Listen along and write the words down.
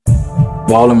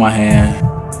Ball in my hand.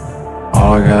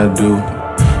 All I gotta do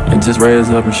is just raise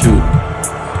up and shoot.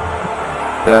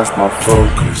 That's my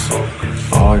focus.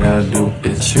 All I gotta do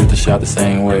is shoot the shot the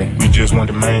same way. We just want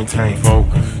to maintain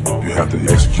focus. You have to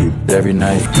execute every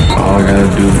night. All I gotta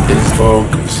do is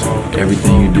focus.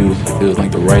 Everything you do feels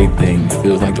like the right thing,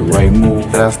 feels like the right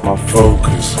move. That's my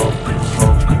focus.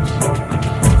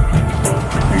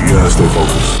 You gotta stay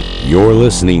focused. You're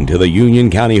listening to the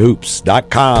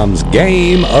UnionCountyHoops.com's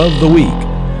Game of the Week.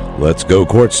 Let's go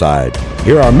courtside.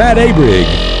 Here are Matt Abrig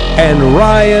and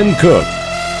Ryan Cook.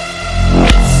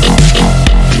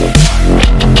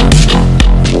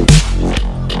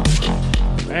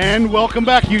 And welcome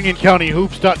back,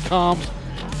 UnionCountyHoops.com's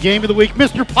Game of the Week.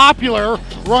 Mr. Popular,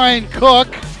 Ryan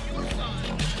Cook.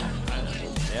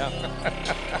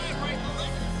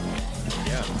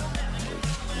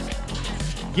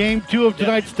 Game 2 of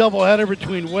tonight's doubleheader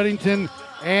between Weddington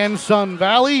and Sun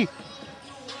Valley.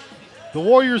 The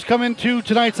Warriors come into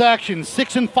tonight's action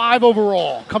 6-5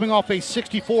 overall, coming off a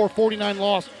 64-49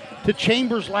 loss to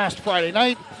Chambers last Friday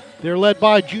night. They're led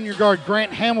by junior guard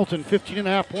Grant Hamilton,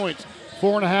 15.5 points,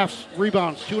 4.5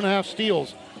 rebounds, 2.5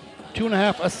 steals,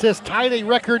 2.5 assists. Tied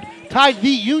the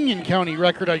Union County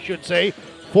record, I should say.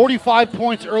 45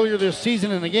 points earlier this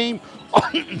season in the game.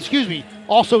 Excuse me.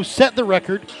 Also set the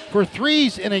record for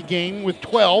threes in a game with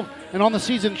 12, and on the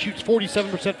season shoots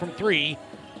 47% from three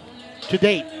to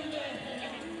date.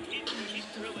 He's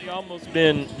really almost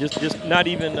been just not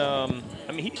even.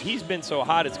 He's been so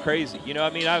hot it's crazy. You know, I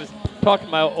mean, I was talking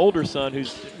to my older son,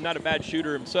 who's not a bad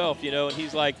shooter himself. You know, and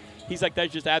he's like,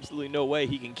 there's just absolutely no way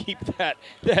he can keep that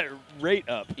rate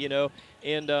up. You know.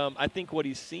 And I think what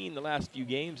he's seen the last few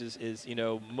games is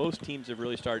most teams have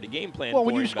really started a game plan. Well,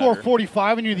 when you score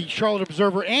 45 and you're the Charlotte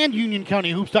Observer and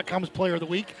UnionCountyHoops.com's Player of the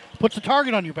Week, puts a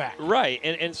target on your back. Right,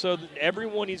 and so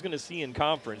everyone he's going to see in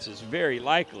conference is very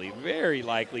likely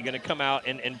going to come out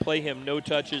and play him no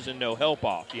touches and no help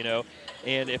off, you know.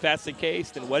 And if that's the case,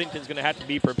 then Weddington's going to have to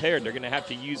be prepared. They're going to have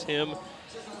to use him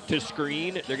to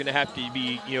screen. They're going to have to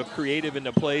be creative in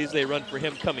the plays they run for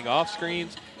him coming off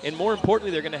screens. And more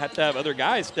importantly, they're going to have other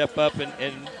guys step up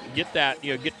and get that,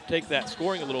 take that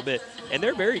scoring a little bit. And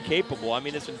they're very capable. I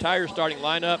mean, this entire starting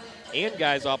lineup and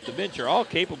guys off the bench are all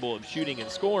capable of shooting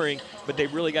and scoring, but they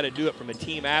really got to do it from a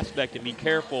team aspect and be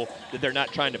careful that they're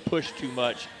not trying to push too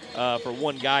much for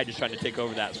one guy just trying to take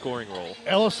over that scoring role.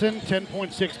 Ellison,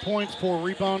 10.6 points, 4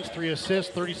 rebounds, 3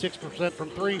 assists, 36%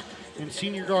 from 3. And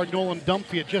senior guard Nolan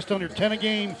Dumphy at just under 10 a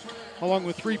game, along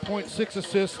with 3.6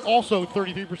 assists, also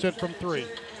 33% from 3.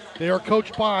 They are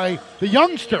coached by the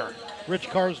youngster, Rich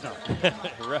Karsner.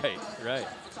 Right.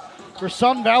 For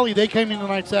Sun Valley, they came into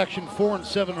tonight's action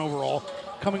 4-7 overall,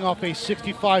 coming off a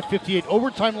 65-58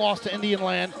 overtime loss to Indian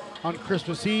Land on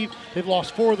Christmas Eve. They've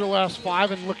lost 4 of their last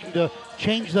 5 and looking to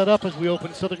change that up as we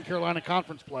open Southern Carolina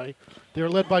Conference play. They're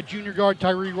led by junior guard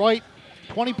Tyree Wright,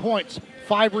 20 points,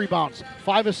 5 rebounds,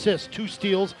 5 assists, 2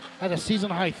 steals, had a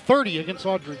season-high 30 against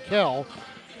Audrey Kell.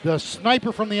 The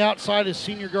sniper from the outside is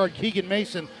senior guard Keegan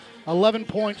Mason, 11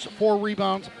 points, 4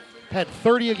 rebounds, had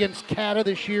 30 against Cata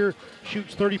this year,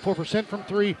 shoots 34% from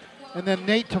 3. And then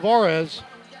Nate Tavares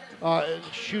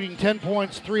shooting 10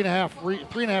 points,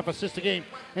 3.5 assists a game.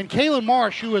 And Kalen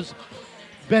Marsh, who has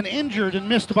been injured and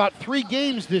missed about 3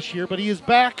 games this year, but he is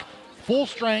back full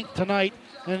strength tonight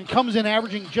and comes in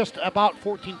averaging just about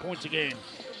 14 points a game.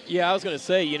 Yeah, I was going to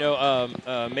say,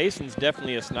 Mason's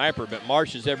definitely a sniper, but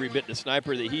Marsh is every bit the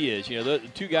sniper that he is. The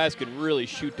two guys can really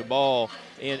shoot the ball,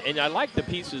 and I like the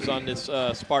pieces on this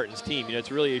Spartans team.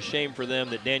 It's really a shame for them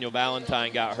that Daniel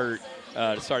Valentine got hurt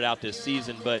to start out this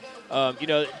season, but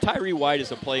Tyree White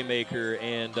is a playmaker,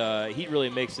 and he really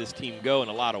makes this team go in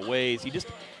a lot of ways. He's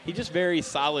just very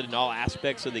solid in all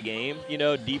aspects of the game.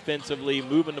 Defensively,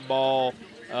 moving the ball.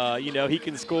 He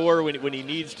can score when he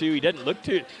needs to. He doesn't look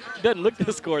to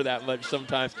score that much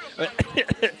sometimes. I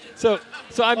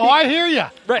hear you.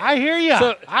 Right. I hear you.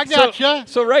 I got you.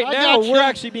 So right now we're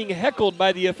actually being heckled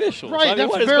by the officials. Right.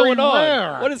 That's what is very going on?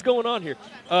 rare. What is going on here?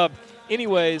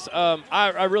 Anyways,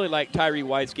 I really like Tyree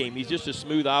White's game. He's just a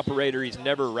smooth operator. He's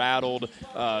never rattled,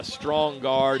 strong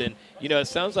guard. And, it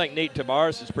sounds like Nate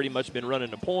Tavares has pretty much been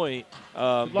running the point.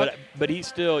 But he's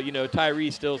still, Tyree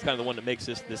still is kind of the one that makes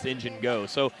this engine go.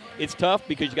 So it's tough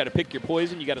because you got to pick your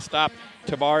poison. You got to stop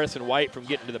Tavares and White from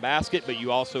getting to the basket, but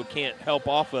you also can't help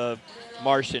off of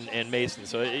Marsh and Mason.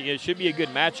 So it should be a good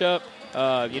matchup.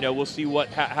 We'll see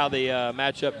how they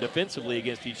match up defensively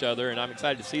against each other, and I'm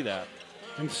excited to see that.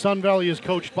 And Sun Valley is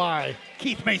coached by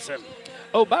Keith Mason.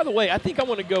 Oh, by the way, I think I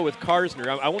want to go with Karsner.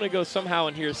 I want to go somehow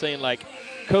in here saying, like,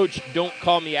 Coach, don't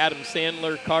call me Adam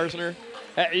Sandler, Karsner.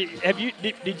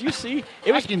 Did you see?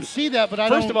 It was, I can see that, but I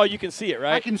first don't. of all, you can see it,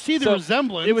 right? I can see the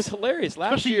resemblance. It was hilarious.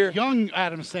 Last especially year, young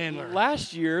Adam Sandler.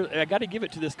 Last year, and I got to give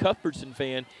it to this Cuthbertson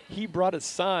fan, he brought a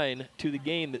sign to the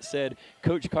game that said,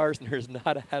 Coach Karsner is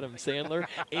not Adam Sandler,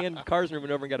 and Karsner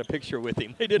went over and got a picture with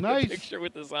him. They did Nice. a picture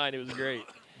with the sign. It was great.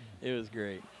 It was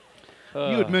great. You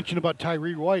had mentioned about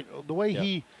Tyree White, the way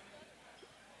Yeah.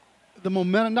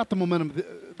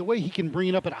 the way he can bring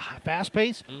it up at a fast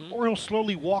pace, or he'll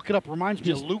slowly walk it up. Reminds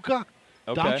me of Luka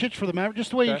Doncic for the Mavericks. Just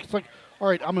the way it's like, all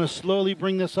right, I'm going to slowly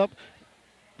bring this up,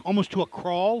 almost to a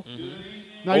crawl.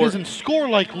 Now he doesn't score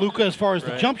like Luka as far as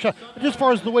the jump shot, but just as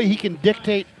far as the way he can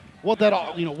dictate what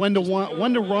that when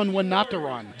to run, when not to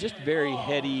run. Just very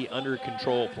heady, under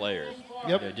control player.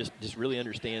 Yep. You know, just really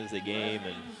understands the game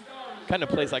and kind of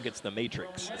plays like it's the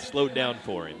Matrix. It's slowed down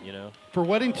for him, you know. For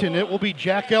Weddington, it will be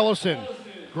Jack Ellison,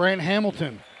 Grant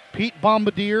Hamilton, Pete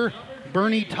Bombardier,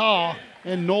 Bernie Taw,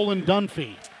 and Nolan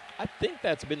Dunphy. I think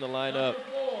that's been the lineup.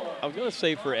 I was going to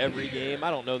say for every game.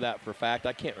 I don't know that for a fact.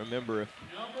 I can't remember if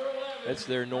that's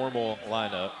their normal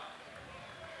lineup.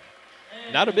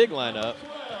 Not a big lineup.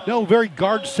 No, very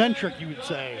guard-centric, you would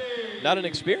say. Not an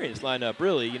experienced lineup,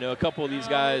 really. You know, a couple of these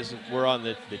guys were on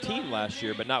the team last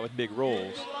year, but not with big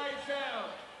roles.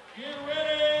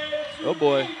 Oh,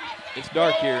 boy. It's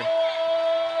dark here.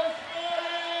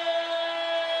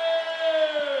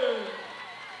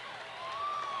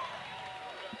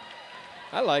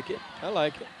 I like it. I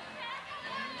like it.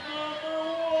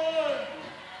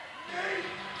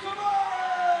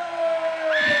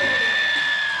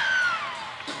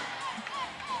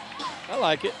 I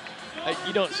like it.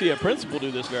 You don't see a principal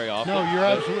do this very often. No, you're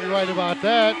absolutely right about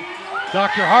that.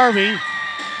 Dr. Harvey,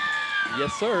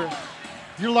 Yes, sir.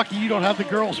 you're lucky you don't have the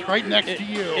girls right next to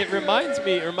you. It reminds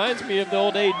me of the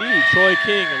old AD, Troy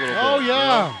King, a little bit. Oh, you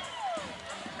yeah. know?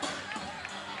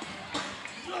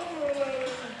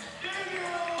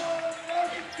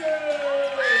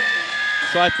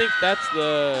 So I think that's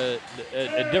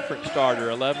a different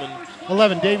starter, 11.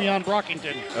 11, Davion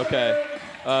Brockington. Okay.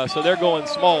 So they're going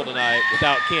small tonight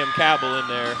without Cam Cabell in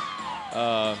there.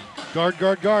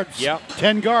 Guards. Yep.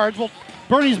 10 guards. Well,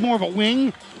 Bernie's more of a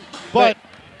wing, but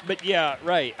But yeah,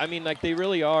 right. I mean, like they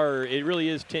really are. It really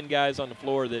is 10 guys on the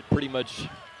floor that pretty much,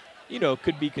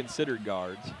 could be considered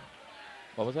guards.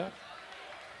 What was that?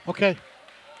 okay.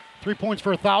 3 points for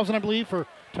 1,000, I believe, for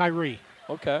Tyree.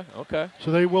 Okay.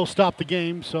 So they will stop the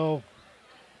game. So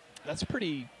That's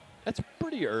pretty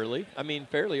early. I mean,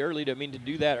 fairly early to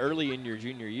do that early in your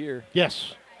junior year.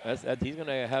 yes, He's going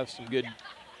to have some good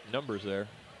numbers there.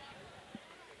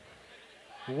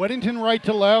 Weddington right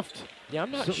to left. Yeah,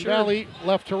 I'm not Silver sure. Valley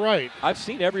left to right. I've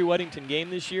seen every Weddington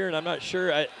game this year, and I'm not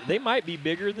sure. They might be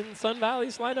bigger than Sun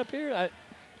Valley's lineup here.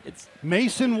 It's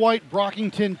Mason, White,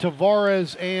 Brockington,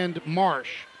 Tavares, and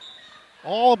Marsh.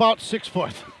 All about 6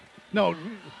 foot. No,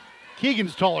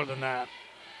 Keegan's taller than that.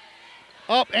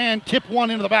 Up and tip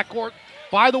one into the backcourt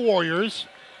by the Warriors.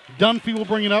 Dunphy will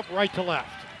bring it up right to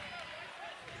left.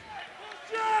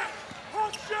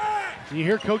 And you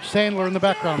hear Coach Sandler in the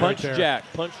background punch right there.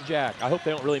 Jack. I hope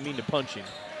they don't really mean to punch him.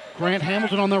 Grant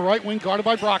Hamilton on the right wing, guarded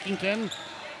by Brockington.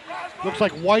 Looks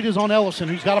like White is on Ellison,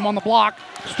 who's got him on the block.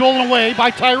 Stolen away by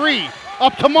Tyree.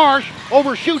 Up to Marsh,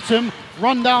 overshoots him,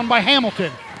 run down by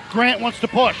Hamilton. Grant wants to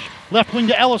push. Left wing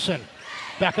to Ellison.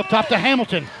 Back up top to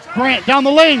Hamilton. Grant down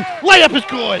the lane. Layup is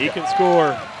good. He can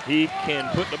score. He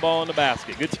can put the ball in the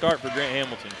basket. Good start for Grant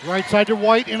Hamilton. Right side to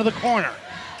White into the corner.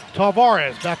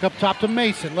 Tavares back up top to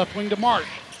Mason. Left wing to Marsh.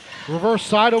 Reverse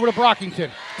side over to Brockington.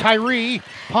 Tyree,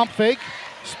 pump fake.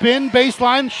 Spin,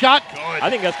 baseline, shot. Good. I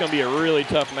think that's going to be a really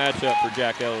tough matchup for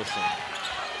Jack Ellison.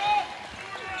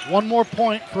 One more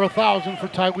point for 1,000 for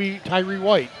Tyree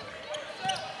White.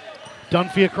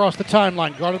 Dunphy across the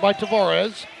timeline, guarded by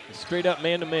Tavares. Straight up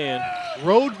man-to-man.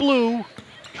 Road blue,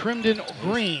 trimmed in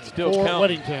green Still for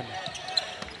counting. Weddington.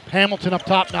 Hamilton up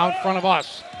top now in front of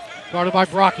us. Guarded by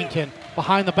Brockington.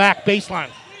 Behind the back, baseline.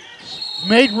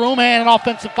 Made room and an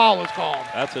offensive foul is called.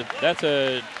 That's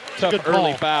a tough good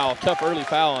early call. foul. Tough early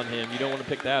foul on him. You don't want to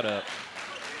pick that up.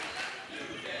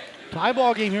 Tie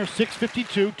ball game here,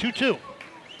 6:52, 2-2.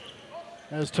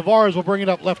 As Tavares will bring it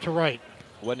up left to right.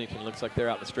 Weddington looks like they're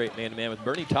out in the straight man-to-man with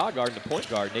Bernie Todd guarding the point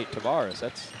guard, Nate Tavares.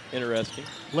 That's interesting.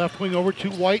 Left wing over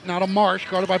to White, now to Marsh,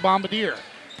 guarded by Bombardier.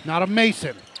 Now to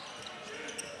Mason.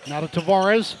 Now to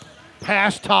Tavares.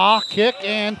 Pass, Ta, kick,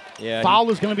 and Yeah,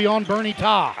 foul is going to be on Bernie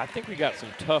Ta. I think we got some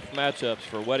tough matchups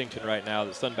for Weddington right now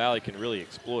that Sun Valley can really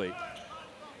exploit.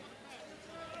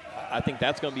 I think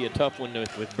that's going to be a tough one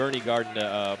with Bernie guarding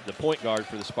the point guard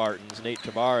for the Spartans, Nate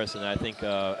Tavares, and I think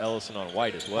Ellison on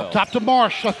White as well. Up top to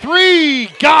Marsh, a three,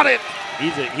 got it.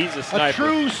 He's a sniper. A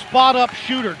true spot-up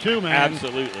shooter too, man.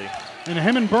 Absolutely. And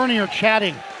him and Bernie are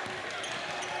chatting.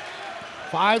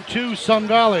 5-2 Sun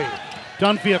Valley.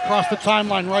 Dunphy across the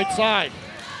timeline, right side.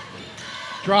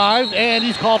 Drive, and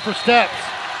he's called for steps.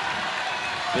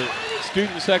 The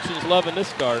student section's loving this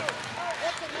start.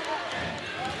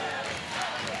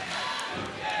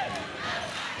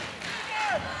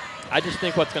 I just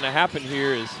think what's going to happen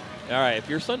here is, all right, if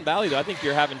you're Sun Valley, though, I think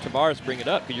you're having Tavares bring it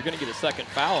up because you're going to get a second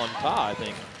foul on Ta, I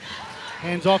think.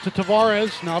 Hands off to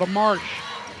Tavares, now to Marsh.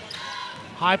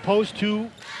 High post to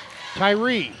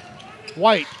Tyree.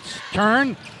 White,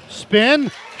 turn, spin,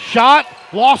 shot,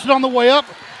 lost it on the way up,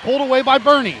 pulled away by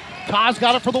Bernie. Ta's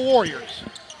got it for the Warriors.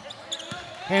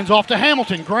 Hands off to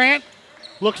Hamilton. Grant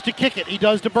looks to kick it. He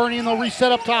does to Bernie, and they'll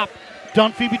reset up top.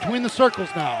 Dunphy between the circles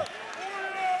now.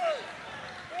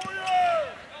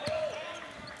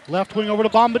 Left wing over to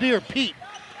Bombardier. Pete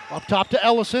up top to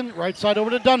Ellison. Right side over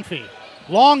to Dunphy.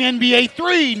 Long NBA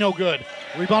three, no good.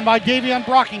 Rebound by Davion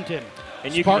Brockington.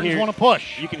 And you Spartans want to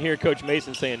push. You can hear Coach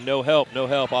Mason saying no help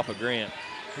off of Grant.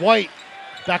 White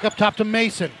back up top to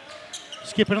Mason.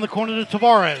 Skipping in the corner to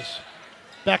Tavares.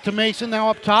 Back to Mason, now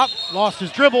up top. Lost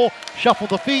his dribble,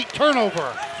 shuffled the feet,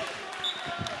 turnover.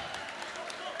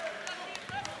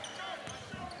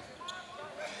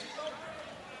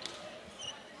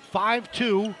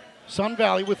 .52 Sun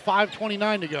Valley with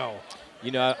 5:29 to go.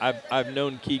 You know, I've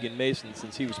known Keegan Mason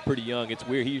since he was pretty young. It's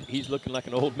weird. He's looking like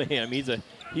an old man. I mean,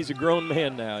 he's a grown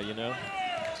man now, you know.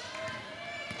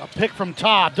 A pick from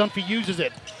Todd. Dunphy uses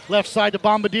it. Left side to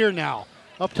Bombardier now.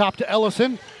 Up top to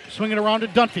Ellison. Swinging around to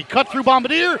Dunphy. Cut through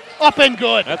Bombardier. Up and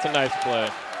good. That's a nice play.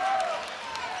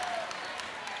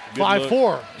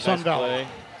 5-4 Sun Nice Valley. play.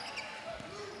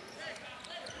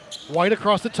 White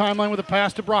across the timeline with a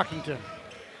pass to Brockington.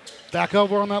 Back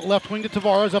over on that left wing to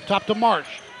Tavares. Up top to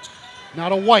Marsh. Now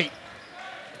to White.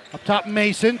 Up top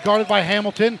Mason. Guarded by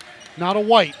Hamilton. Now to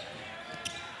White.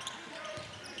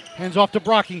 Hands off to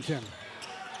Brockington.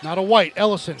 Now to White.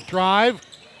 Ellison. Drive.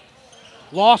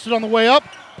 Lost it on the way up.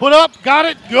 Put up. Got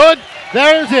it. Good.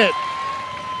 There's it.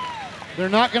 They're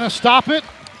not going to stop it.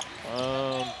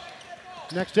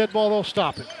 Next dead ball, they'll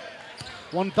stop it.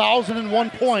 1,001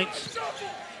 points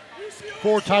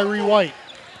for Tyree White.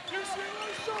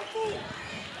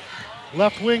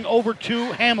 Left wing over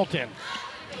to Hamilton.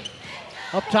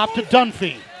 Up top to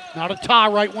Dunphy. Now to Ta,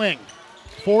 right wing.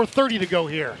 4:30 to go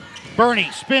here. Bernie,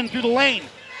 spin through the lane.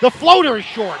 The floater is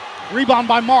short. Rebound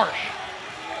by Marsh.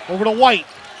 Over to White.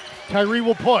 Tyree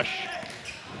will push.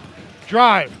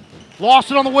 Drive.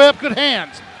 Lost it on the way up. Good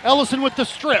hands. Ellison with the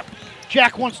strip.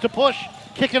 Jack wants to push.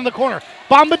 Kick in the corner.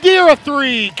 Bombardier a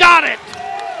three. Got it.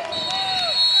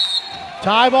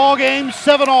 Tie ball game,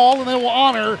 7-all, and they will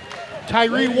honor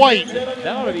Tyree White. That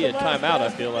ought to be a timeout, I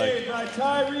feel like. By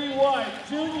Tyree White,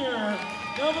 Jr.,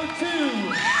 number 2,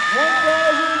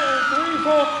 1,003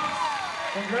 points.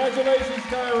 Congratulations,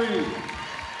 Tyree.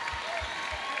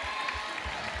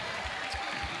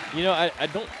 You know, I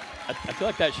feel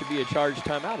like that should be a charged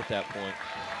timeout at that point.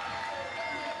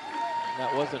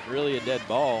 That wasn't really a dead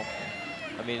ball.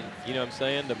 I mean, you know what I'm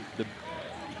saying? The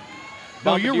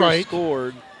No, you're Bombardier right.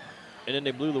 scored, and then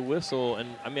they blew the whistle.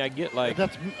 And, I mean, I get like,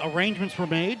 That's arrangements were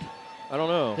made. I don't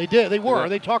know. They did. They were. Yeah.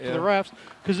 They talked to the refs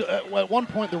because at one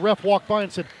point the ref walked by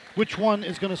and said, "Which one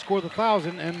is going to score the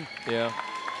 1,000?" And Yeah.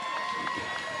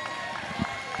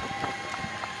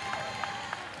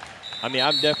 I mean,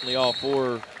 I'm definitely all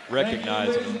for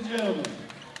recognizing them.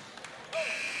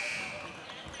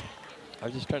 I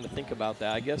was just trying to think about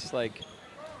that. I guess, like,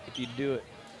 if you do it,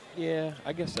 yeah,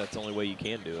 I guess that's the only way you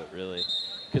can do it, really.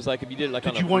 Because, like, if you did it, like, did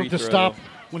on a you want free it to throw, stop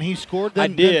when he scored? I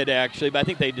did, actually, but I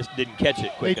think they just didn't catch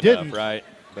it quick They enough, didn't. right?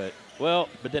 But, well,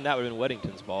 but then that would have been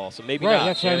Weddington's ball, so maybe Right, not.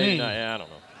 that's what I maybe mean. not. Yeah, I don't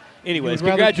know. Anyways, would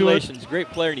rather do it- congratulations. Great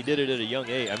player, and he did it at a young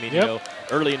age. I mean, Yep. you know,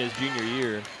 early in his junior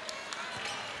year.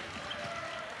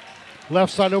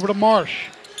 Left side over to Marsh.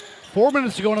 4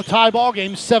 minutes to go in a tie ball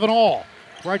game, 7-all.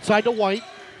 Right side to White.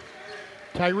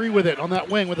 Tyree with it on that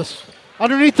wing with us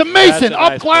underneath to Mason. That's a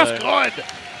Up nice glass, play. good.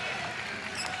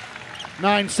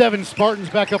 9-7 Spartans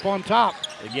back up on top.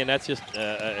 Again, that's just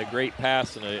a great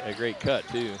pass and a great cut,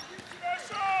 too.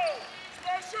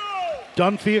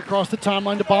 Dunphy across the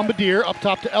timeline to Bombardier. Up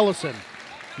top to Ellison.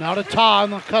 Now to Ta on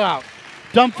the cutout.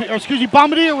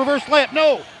 Bombardier reverse layup.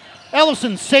 No.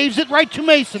 Ellison saves it right to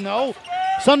Mason, though.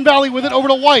 Sun Valley with it over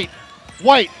to White.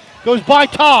 White goes by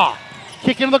Ta.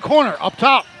 Kick into the corner. Up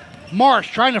top.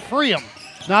 Marsh trying to free him.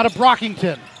 Now to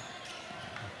Brockington.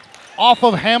 off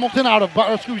of Hamilton, off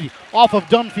of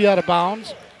Dunphy out of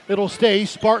bounds. It'll stay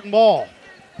Spartan ball.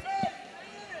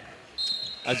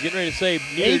 I was getting ready to say,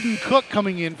 Aiden Cook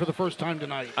coming in for the first time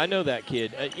tonight. I know that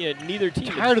kid. Neither team.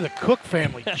 Tired of the Cook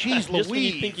family. Jeez Louise. Just when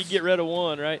you think you get rid of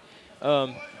one, right?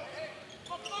 I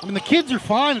mean, the kids are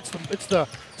fine. It's the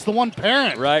one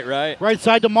parent. Right. Right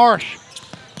side to Marsh.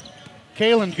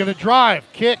 Kalen's going to drive,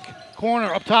 kick,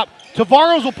 corner, up top.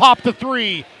 Tavares will pop the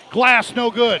three. Glass,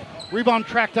 no good. Rebound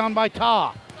tracked down by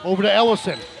Ta. Over to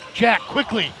Ellison. Jack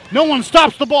quickly. No one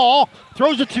stops the ball.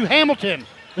 Throws it to Hamilton.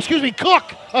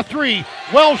 Cook. A three.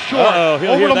 Well short.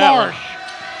 Over to Marsh.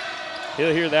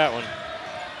 He'll hear that one.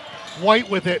 White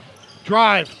with it.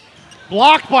 Drive.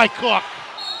 Blocked by Cook.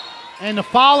 And the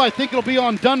foul, I think it'll be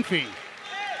on Dunphy.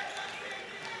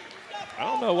 I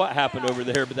don't know what happened over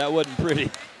there, but that wasn't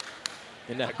pretty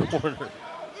in that corner.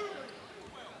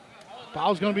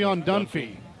 Foul's going to be on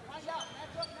Dunphy.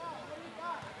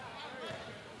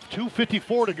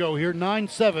 2:54 to go here,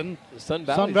 9-7. Sun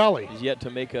Valley is yet to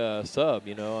make a sub,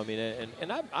 I mean,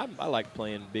 and I like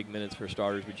playing big minutes for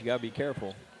starters, but you got to be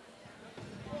careful.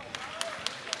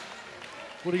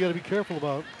 What do you got to be careful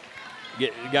about?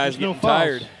 Guys getting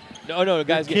tired. No,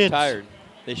 guys getting tired.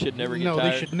 They should never get tired. No,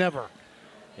 they should never.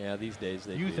 Yeah, these days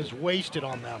they Youth is wasted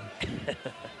on them.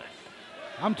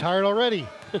 I'm tired already.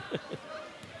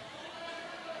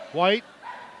 White.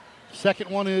 Second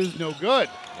one is no good.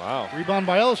 Wow. Rebound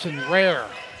by Ellison, rare.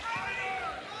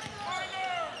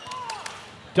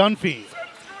 Dunphy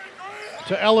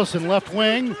to Ellison, left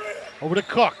wing, over to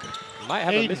Cook. Might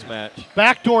have a mismatch.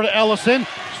 Backdoor to Ellison,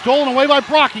 stolen away by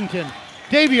Brockington.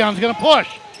 Davion's going to push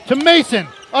to Mason,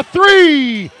 a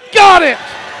three, got it!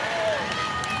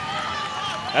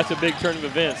 That's a big turn of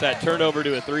events. That turnover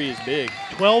to a three is big.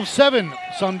 12-7,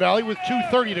 Sun Valley with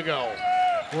 2:30 to go.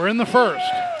 We're in the first.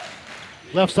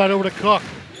 Left side over to Cook.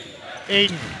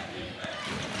 Aiden.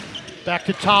 Back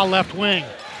to Ta, left wing.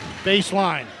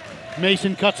 Baseline.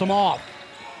 Mason cuts him off.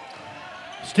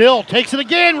 Still takes it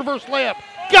again. Reverse layup.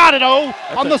 Got it,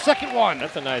 on the second one.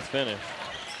 That's a nice finish.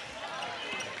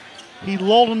 He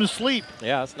lulled him to sleep.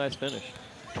 Yeah, that's a nice finish.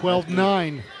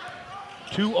 12-9.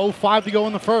 2:05 to go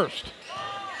in the first.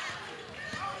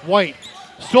 White.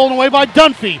 Stolen away by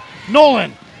Dunphy.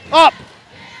 Nolan. Up.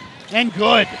 And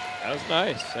good. That was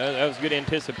nice. That was good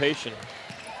anticipation.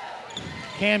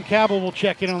 Cam Cabell will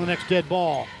check in on the next dead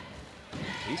ball.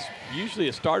 He's usually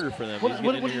a starter for them. He's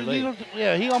getting in here late.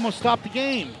 Yeah, he almost stopped the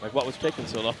game. Like what was taking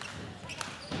so long?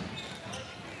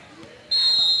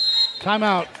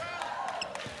 Timeout.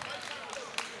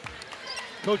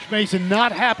 Coach Mason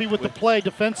not happy with the play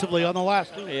defensively on the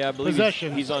last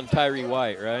possessions. He's on Tyree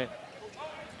White, right?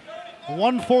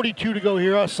 1:42 to go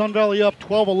here. Sun Valley up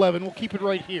 12-11. We'll keep it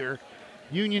right here.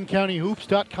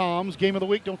 UnionCountyHoops.com's game of the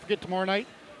week. Don't forget tomorrow night,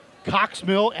 Cox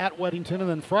Mill at Weddington, and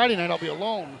then Friday night I'll be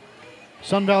alone.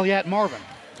 Sun Valley at Marvin.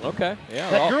 Okay, yeah.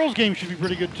 That girls game should be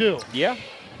pretty good too. Yeah.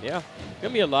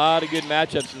 Gonna be a lot of good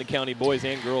matchups in the county, boys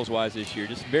and girls wise this year.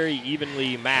 Just very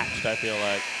evenly matched, I feel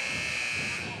like.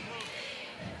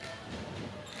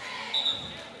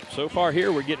 So far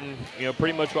here, we're getting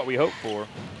pretty much what we hoped for.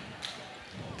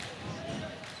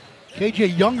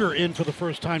 KJ Younger in for the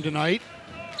first time tonight.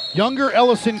 Younger,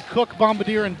 Ellison, Cook,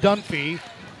 Bombardier, and Dunphy.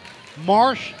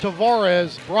 Marsh,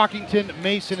 Tavares, Brockington,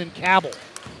 Mason, and Cabell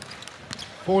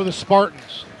for the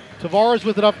Spartans. Tavares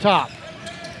with it up top.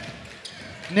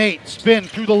 Nate, spin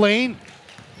through the lane.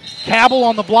 Cabell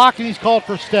on the block, and he's called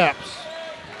for steps.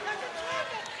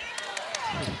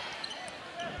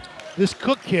 This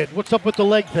Cook kid, what's up with the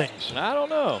leg things? I don't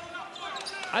know.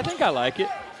 I think I like it.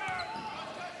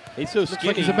 He's so skinny. Looks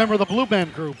like he's a member of the Blue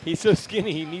Band group. He's so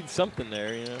skinny, he needs something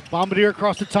there, Bombardier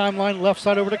across the timeline, left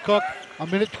side over to Cook.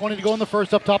 1:20 to go in the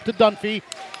first, up top to Dunphy.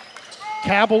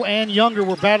 Cabell and Younger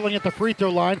were battling at the free throw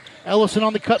line. Ellison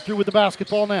on the cut through with the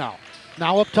basketball now.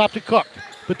 Now up top to Cook,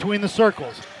 between the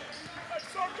circles.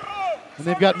 And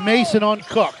they've got Mason on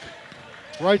Cook.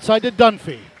 Right side to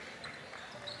Dunphy.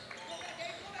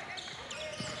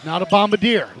 Now to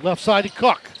Bombardier, left side to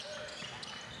Cook.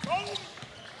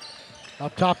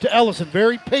 Up top to Ellison,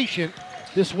 very patient,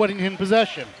 this Weddington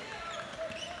possession.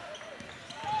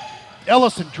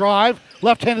 Ellison drive,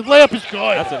 left-handed layup is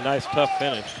good. That's a nice, tough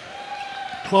finish.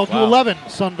 12-11,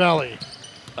 Sun Valley.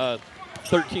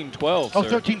 13-12, Oh,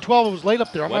 13-12, it was late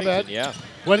up there, my bad. Yeah.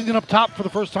 Weddington up top for the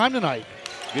first time tonight.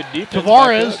 Good defense.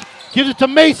 Tavares gives it to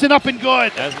Mason, up and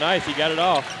good. That's nice, he got it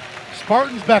off.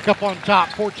 Spartans back up on top,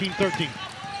 14-13.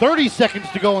 30 seconds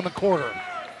to go in the quarter.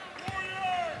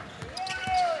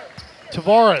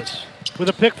 Tavares with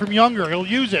a pick from Younger. He'll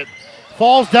use it.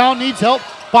 Falls down, needs help.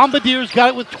 Bombardier's got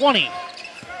it with 20.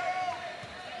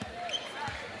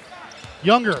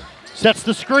 Younger Sets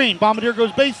the screen. Bombardier goes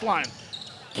baseline.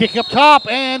 Kick up top,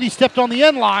 and he stepped on the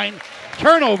end line.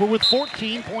 Turnover with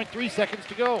 14.3 seconds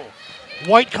to go.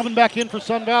 White coming back in for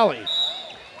Sun Valley.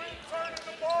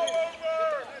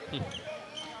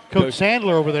 Coach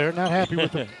Sandler over there, not happy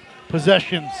with the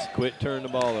possessions. Quit turning the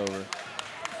ball over.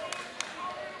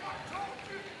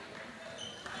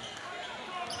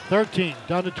 13,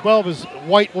 down to 12 as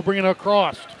White will bring it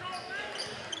across.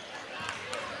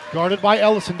 Guarded by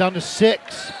Ellison, down to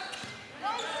 6.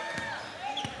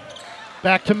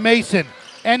 Back to Mason.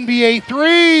 NBA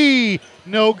 3,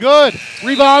 no good.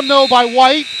 Rebound, though, by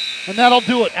White, and that'll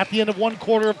do it at the end of one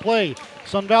quarter of play.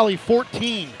 Sun Valley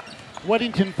 14,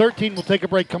 Weddington 13. We'll take a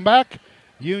break, come back.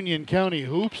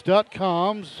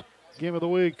 UnionCountyHoops.com's Game of the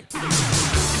Week.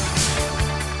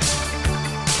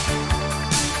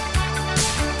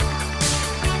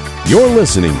 You're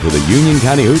listening to the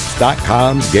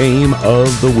UnionCountyHoops.com's Game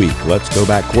of the Week. Let's go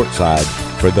back courtside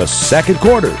for the second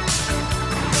quarter.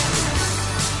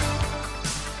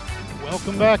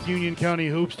 Welcome back,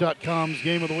 UnionCountyHoops.com's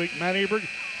Game of the Week. Matt Aberg,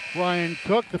 Ryan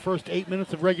Cook. The first 8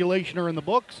 minutes of regulation are in the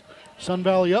books. Sun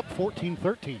Valley up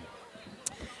 14-13.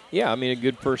 Yeah, I mean, a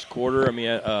good first quarter. I mean,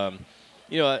 I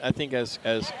think as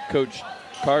Coach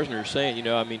Karsner is saying,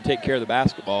 take care of the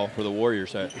basketball for the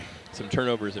Warriors. Some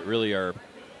turnovers that really are,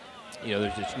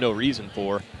 there's just no reason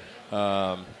for.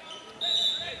 But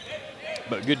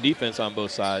good defense on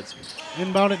both sides.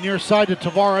 Inbound it near side to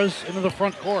Tavares into the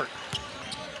front court.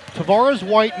 Tavares,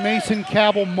 White, Mason,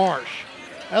 Cabell, Marsh.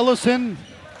 Ellison.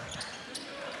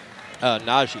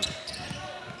 Najee.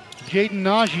 Jaden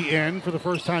Najee in for the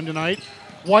first time tonight.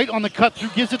 White on the cut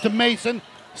through, gives it to Mason.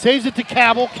 Saves it to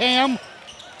Cabell. Cam.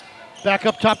 Back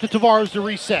up top to Tavares to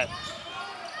reset.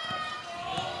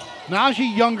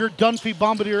 Najee, Younger, Dunphy,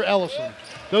 Bombardier, Ellison.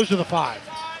 Those are the 5.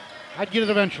 I'd get it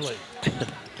eventually.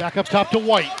 Back up top to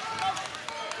White.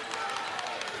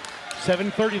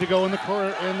 7:30 to go in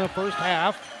the first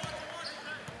half.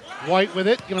 White with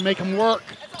it, gonna make him work.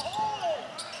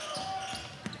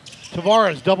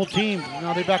 Tavares double teamed.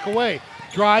 Now they back away.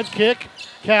 Drive, kick.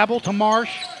 Cabell to Marsh.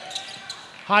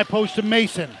 High post to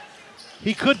Mason.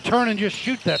 He could turn and just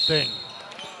shoot that thing.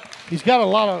 He's got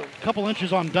a couple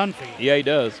inches on Dunphy. Yeah, he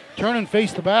does. Turn and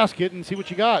face the basket and see what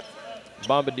you got.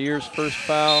 Bombardier's first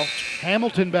foul.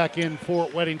 Hamilton back in for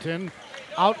Weddington.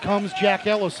 Out comes Jack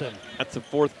Ellison. That's the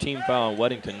 4th team foul on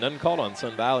Weddington. None called on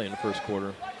Sun Valley in the first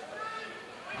quarter.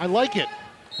 I like it.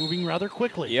 Moving rather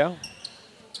quickly. Yeah.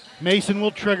 Mason will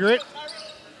trigger it.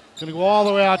 Going to go all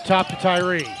the way out top to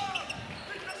Tyree.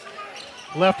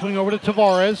 Left wing over to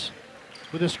Tavares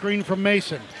with a screen from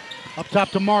Mason. Up top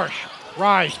to Marsh.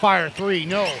 Rise, fire, 3,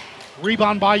 no.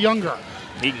 Rebound by Younger.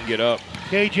 He can get up.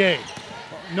 KJ.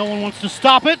 No one wants to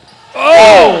stop it.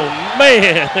 Oh,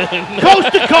 man.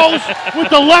 Coast to coast with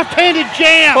the left-handed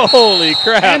jam. Holy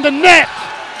crap. And the net.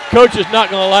 Coach is not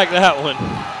going to like that one.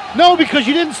 No, because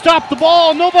you didn't stop the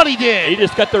ball. Nobody did. He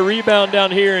just got the rebound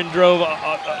down here and drove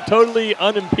totally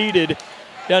unimpeded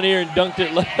down here and dunked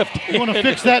it left. You want to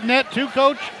fix that net too,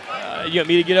 Coach? You want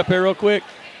me to get up here real quick?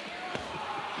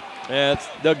 Yeah,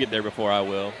 they'll get there before I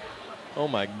will. Oh,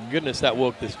 my goodness, that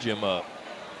woke this gym up.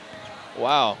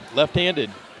 Wow,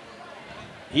 left-handed.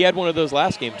 He had one of those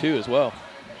last game, too, as well.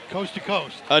 Coast to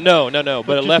coast. No,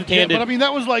 but a left-handed. But, I mean,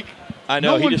 that was like I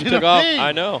know, no he just took off.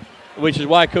 I know, which is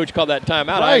why Coach called that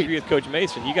timeout. Right. I agree with Coach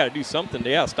Mason. You got to do something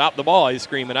to, stop the ball. He's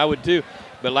screaming. I would, too.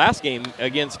 But last game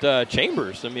against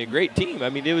Chambers, I mean, a great team. I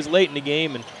mean, it was late in the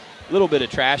game and a little bit of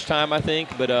trash time, I think.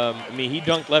 But, he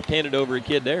dunked left-handed over a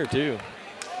kid there, too.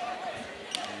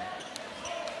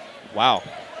 Wow.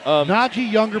 Najee,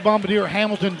 Younger, Bombardier,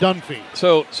 Hamilton, Dunphy.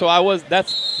 So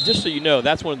that's just so you know,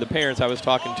 that's one of the parents I was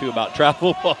talking to about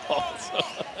travel balls.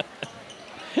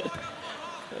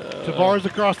 Tavares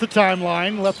across the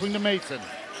timeline, left wing to Mason.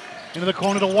 Into the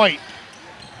corner to White.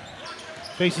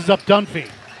 Faces up Dunphy.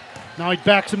 Now he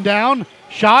backs him down.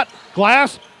 Shot,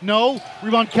 glass, no.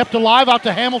 Rebound kept alive, out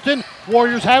to Hamilton.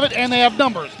 Warriors have it, and they have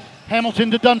numbers.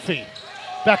 Hamilton to Dunphy.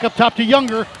 Back up top to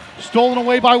Younger. Stolen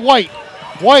away by White.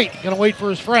 White gonna wait for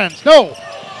his friends. No.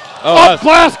 Up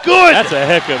glass, good. That's a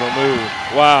heck of a move.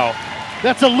 Wow.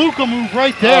 That's a Luka move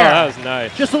right there. Oh, that was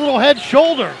nice. Just a little head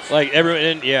shoulders. Like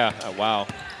everyone, yeah. Oh, wow.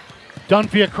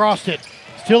 Dunphy across it.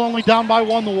 Still only down by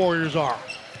 1, the Warriors are.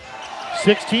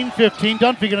 16-15.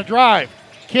 Dunphy gonna drive.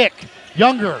 Kick.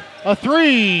 Younger. A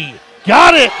 3.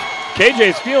 Got it.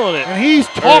 KJ's feeling it. And he's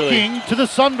talking to the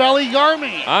Sun Valley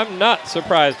Army. I'm not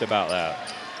surprised about that.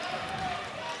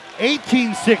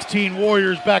 18-16,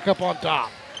 Warriors back up on top.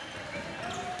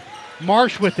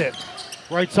 Marsh with it.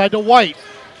 Right side to White.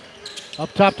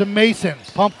 Up top to Mason.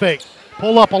 Pump fake.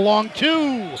 Pull up along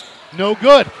 2. No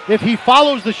good. If he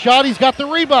follows the shot, he's got the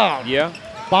rebound. Yeah.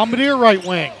 Bombardier right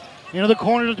wing. Into the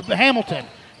corner to Hamilton.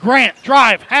 Grant,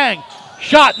 drive, hang.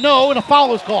 Shot, no, and a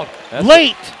foul is called.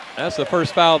 Late. That's the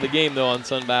first foul of the game, though, on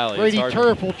Sun Valley. Brady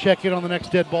Turf will check in on the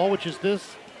next dead ball, which is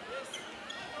this.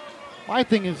 My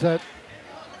thing is that.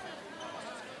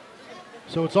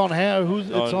 So it's on who's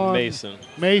it's on Mason.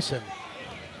 Mason.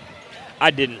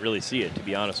 I didn't really see it, to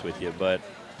be honest with you, but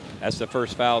that's the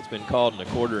first foul that's been called in a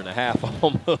quarter and a half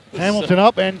almost. Hamilton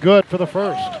up and good for the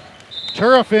first.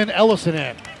 Turf in, Ellison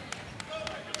in.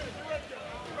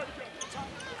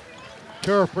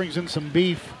 Turf brings in some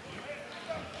beef.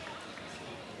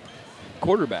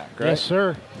 Quarterback, right? Yes,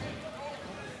 sir.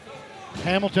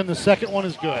 Hamilton, the second one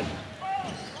is good.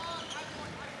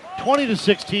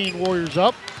 20-16, Warriors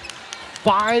up.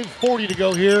 5:40 to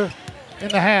go here in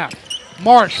the half.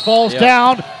 Marsh falls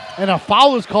down, and a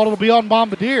foul is called. It'll be on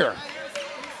Bombardier.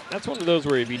 That's one of those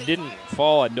where if he didn't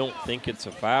fall, I don't think it's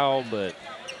a foul, but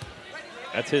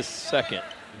that's his second,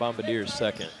 Bombardier's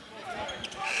second.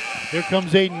 Here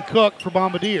comes Aiden Cook for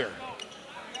Bombardier.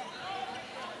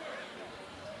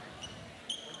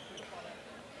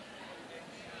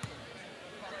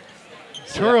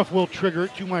 Turf will trigger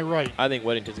it to my right. I think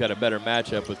Weddington's got a better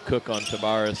matchup with Cook on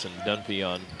Tavares and Dunphy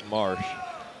on Marsh.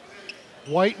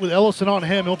 White with Ellison on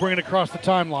him. He'll bring it across the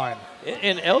timeline.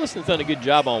 And Ellison's done a good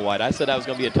job on White. I said that was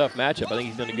going to be a tough matchup. I think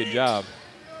he's done a good job.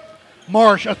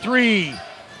 Marsh, a three.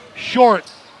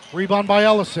 Short. Rebound by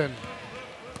Ellison.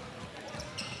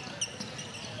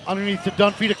 Underneath to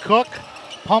Dunphy to Cook.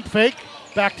 Pump fake.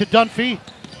 Back to Dunphy.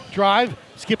 Drive.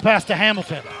 Skip pass to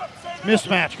Hamilton.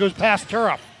 Mismatch. Goes past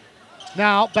Turf.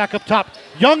 Now back up top.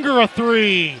 Younger a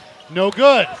three. No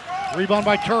good. Rebound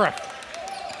by Turf.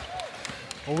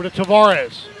 Over to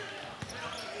Tavares.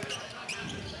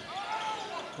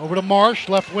 Over to Marsh.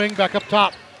 Left wing. Back up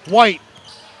top. White.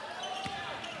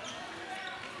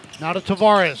 Now to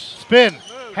Tavares. Spin.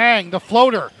 Hang. The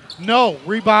floater. No.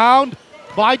 Rebound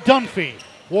by Dunphy.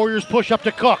 Warriors push up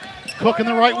to Cook. Cook in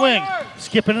the right wing.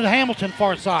 Skipping to Hamilton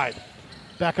far side.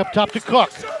 Back up top to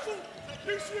Cook.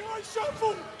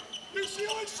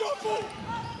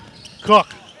 Cook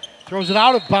throws it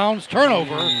out of bounds.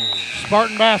 Turnover.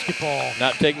 Spartan basketball.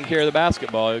 Not taking care of the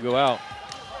basketball. He'll go out.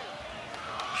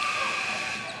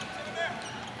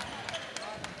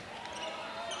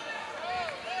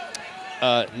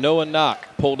 Noah Knock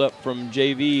pulled up from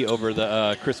JV over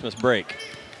the Christmas break.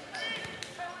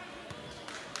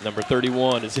 Number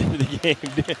 31 is in the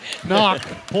game. Knock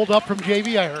pulled up from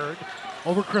JV, I heard,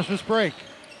 over Christmas break.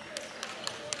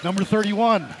 Number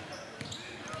 31.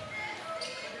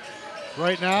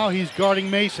 Right now, he's guarding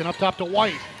Mason. Up top to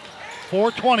White.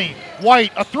 4:20.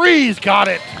 White, a three. He's got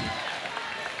it.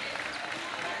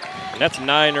 And that's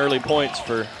 9 early points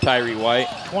for Tyree White.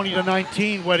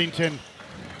 20-19, Weddington.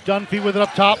 Dunphy with it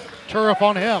up top. Turf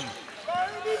on him.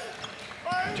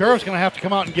 Turf's going to have to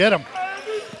come out and get him.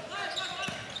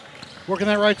 Working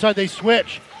that right side, they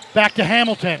switch. Back to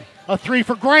Hamilton. A three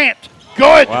for Grant.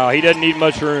 Good. Wow, he doesn't need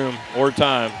much room or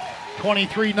time.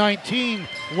 23-19,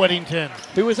 Weddington.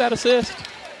 Who was that assist?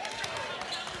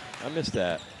 I missed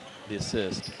that. The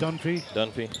assist. Dunphy.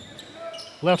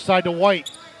 Left side to White.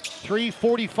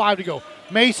 3:45 to go.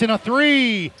 Mason, a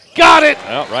three. Got it.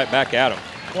 Well, right back at him.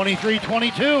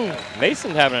 23-22.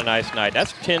 Mason having a nice night.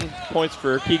 That's 10 points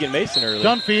for Keegan Mason early.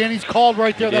 Dunphy, and he's called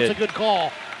right there. He That's did. a good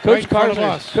call. Coach Right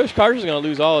Carter's going to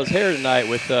lose all his hair tonight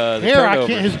with the hair, I turnover.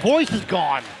 can't. His voice is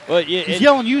gone. Well, He's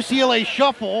yelling UCLA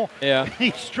shuffle. Yeah.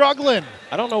 He's struggling.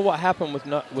 I don't know what happened with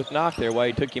Knock there, why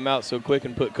he took him out so quick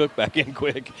and put Cook back in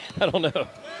quick. I don't know.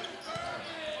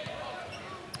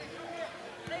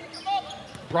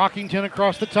 Brockington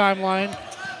across the timeline.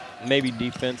 Maybe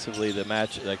defensively the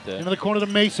match like the. Into the corner to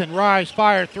Mason. Rise,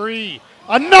 fire, three.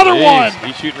 Another Jeez, one.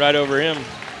 He's shooting right over him.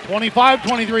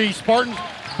 25-23. Spartans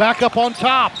back up on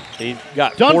top. He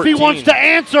got Dunphy 14. wants to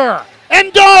answer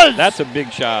and does. That's a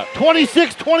big shot.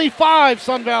 26-25.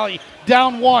 Sun Valley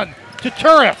down one to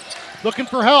Turf. Looking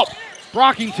for help.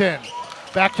 Brockington.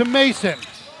 Back to Mason.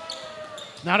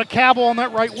 Now to Cabell on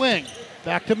that right wing.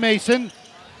 Back to Mason.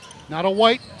 Now to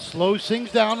White. Slows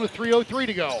things down with 3:03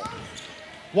 to go.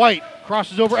 White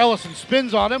crosses over Ellison.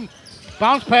 Spins on him.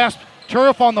 Bounce pass.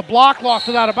 Turf on the block. Lost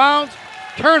it out of bounds.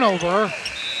 Turnover.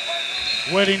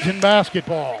 Weddington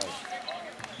basketball.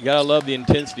 You got to love the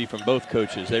intensity from both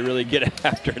coaches. They really get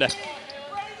after that.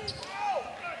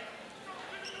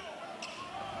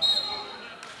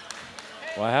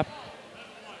 What happened?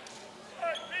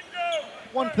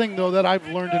 One thing though that I've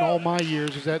learned in all my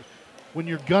years is that when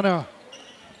you give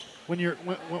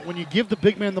the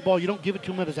big man the ball, you don't give it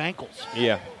to him at his ankles.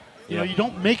 Yeah. You know, you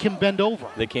don't make him bend over.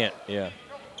 They can't, yeah.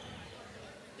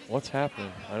 What's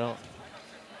happening? I don't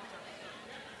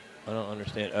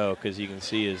understand. Oh, because you can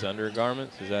see his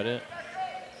undergarments. Is that it?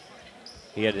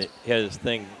 He had his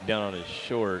thing down on his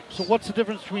shorts. So what's the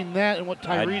difference between that and what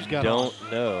Tyrese got on? I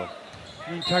don't know.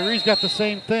 I mean, Tyrese got the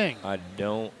same thing. I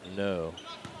don't know.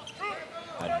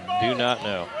 I do not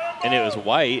know. And it was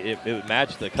white. It would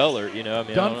match the color, you know. I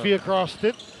mean, Dunphy across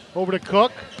it. Over to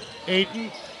Cook.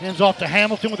 Ayton hands off to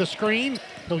Hamilton with a screen.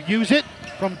 He'll use it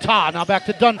from Todd. Now back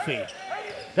to Dunphy.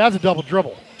 That's a double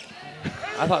dribble.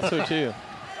 I thought so, too.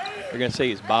 They're going to say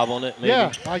he's bobbling it, maybe?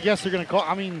 Yeah, I guess they're going to call.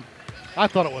 I mean, I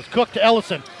thought it was. Cook to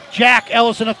Ellison. Jack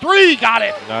Ellison, a three. Got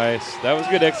it. Nice. That was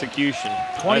good execution.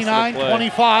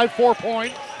 29-25,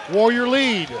 4-point Warrior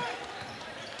lead.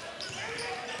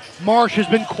 Marsh has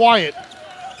been quiet.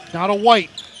 Now to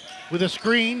White with a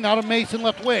screen. Now to Mason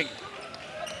left wing.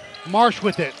 Marsh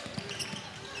with it.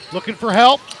 Looking for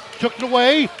help. Took it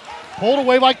away. Pulled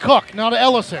away by Cook. Now to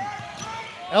Ellison.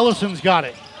 Ellison's got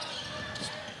it.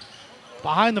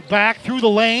 Behind the back, through the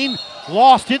lane.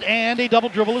 Lost it, and a double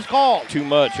dribble is called. Too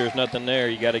much. There's nothing there.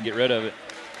 You got to get rid of it.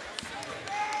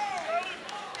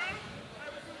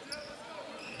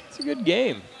 It's a good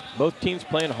game. Both teams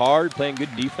playing hard, playing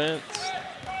good defense.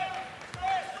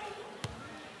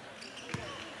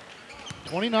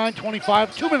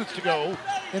 29-25, 2 minutes to go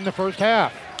in the first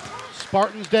half.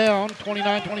 Spartans down,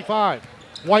 29-25.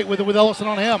 White with it with Ellison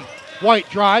on him. White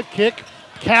drive, kick.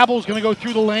 Cabell's going to go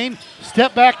through the lane.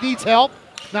 Step back, needs help.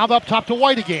 Now up top to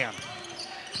White again.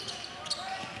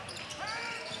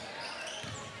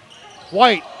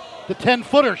 White, the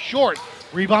 10-footer, short.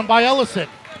 Rebound by Ellison.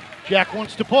 Jack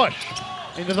wants to push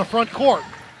into the front court.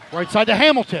 Right side to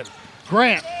Hamilton.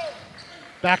 Grant,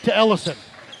 back to Ellison.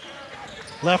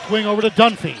 Left wing over to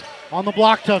Dunphy. On the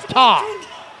block to Ta.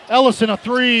 Ellison, a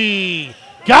three.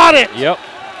 Got it! Yep.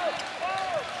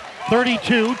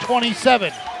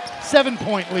 32-27.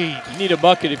 7-point lead. You need a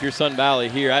bucket if you're Sun Valley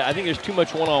here. I think there's too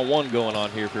much one-on-one going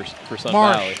on here for Sun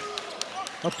Marsh. Valley.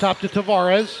 Up top to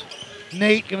Tavares.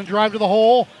 Nate going to drive to the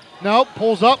hole. Nope,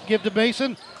 pulls up, give to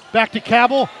Mason. Back to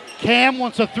Cabell. Cam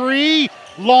wants a three.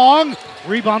 Long.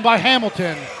 Rebound by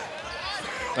Hamilton.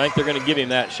 I think they're going to give him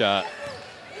that shot.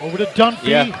 Over to Dunphy.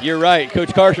 Yeah, you're right. Coach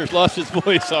Karcher's lost his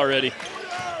voice already.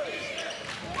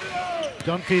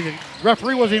 Dunphy, the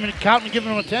referee wasn't even counting and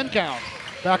giving him a 10 count.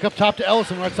 Back up top to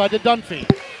Ellison, right side to Dunphy.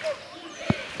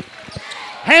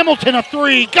 Hamilton, a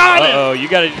three. Got it! Uh-oh, you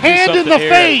got to do Hand something in the here.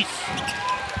 face.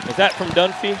 Is that from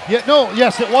Dunphy? Yeah, no,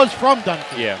 yes, it was from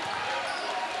Dunphy. Yeah.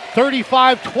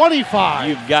 35-25.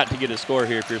 You've got to get a score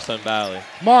here if you're Sun Valley.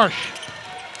 Marsh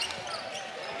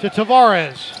to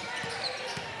Tavares.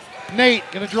 Nate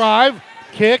gonna drive,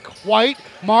 kick, White,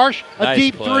 Marsh, a Nice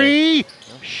deep play. three,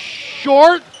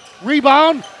 short,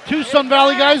 rebound, two Sun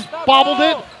Valley guys bobbled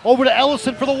it, over to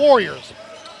Ellison for the Warriors.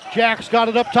 Jack's got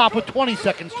it up top with 20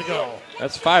 seconds to go.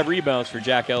 That's 5 rebounds for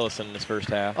Jack Ellison in this first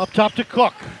half. Up top to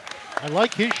Cook. I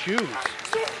like his shoes.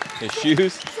 His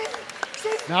shoes.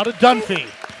 Now to Dunphy,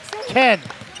 10.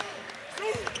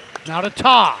 Now to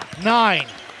Ta, 9,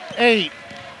 8.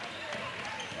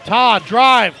 Ta,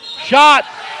 drive, shot,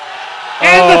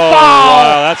 and the foul!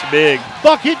 Wow, that's big.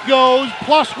 Bucket goes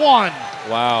 +1.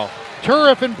 Wow.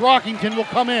 Turriff and Brockington will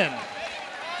come in.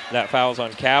 That foul's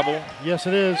on Cabell. Yes,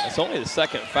 it is. It's only the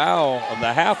second foul of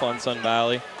the half on Sun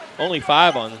Valley. Only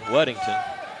 5 on Weddington.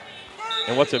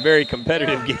 And what's a very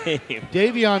competitive game.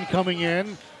 Davion coming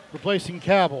in, replacing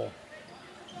Cabell.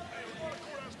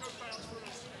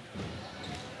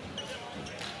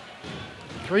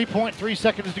 .3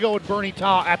 seconds to go with Bernie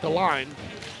Ta at the line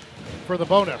for the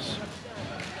bonus.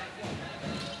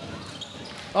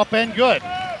 Up and good.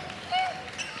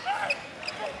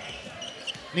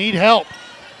 Need help.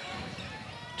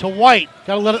 To White.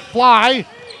 Got to let it fly.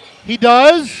 He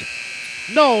does.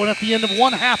 No, and at the end of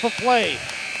one half of play.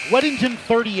 Weddington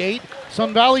 38.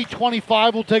 Sun Valley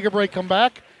 25. We'll take a break, come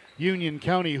back.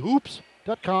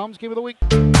 UnionCountyHoops.com's Game of the Week.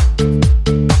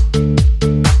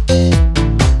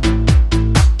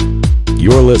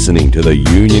 You're listening to the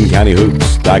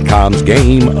UnionCountyHoops.com's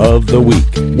Game of the Week.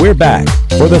 We're back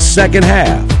for the second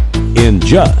half in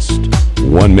just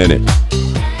 1 minute.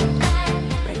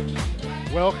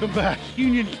 Welcome back.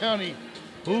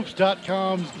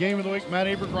 UnionCountyHoops.com's Game of the Week. Matt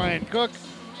Aber, Ryan Cook.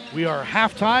 We are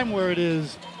halftime where it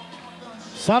is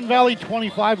Sun Valley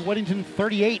 25, Weddington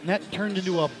 38, and that turned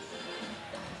into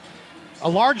a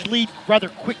large lead rather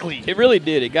quickly. It really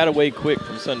did. It got away quick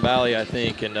from Sun Valley, I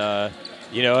think. And,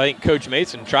 you know, I think Coach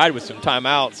Mason tried with some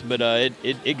timeouts, but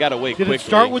it got away quickly. Did it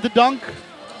start with the dunk?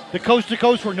 The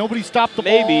coast-to-coast where nobody stopped the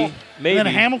ball? Maybe. And then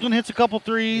Hamilton hits a couple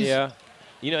threes. Yeah.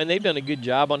 And they've done a good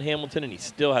job on Hamilton, and he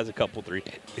still has a couple three.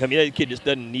 I mean, that kid just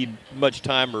doesn't need much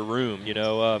time or room,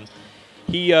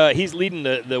 He's leading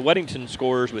the Weddington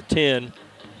scorers with 10,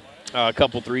 a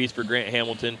couple threes for Grant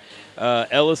Hamilton.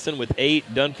 Ellison with 8,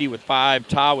 Dunphy with 5,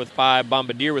 Ta with 5,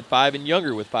 Bombardier with 5, and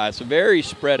Younger with 5. So very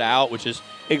spread out, which is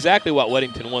exactly what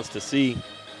Weddington wants to see.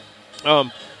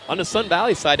 On the Sun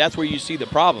Valley side, that's where you see the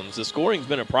problems. The scoring's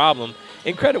been a problem.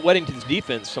 And credit Weddington's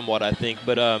defense somewhat, I think.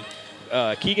 But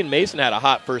Keegan Mason had a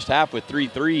hot first half with 3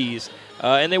 threes.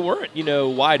 And they weren't,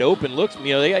 wide open looks.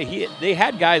 They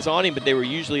had guys on him, but they were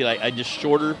usually like just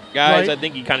shorter guys. Right. I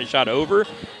think he kind of shot over.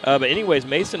 But anyways,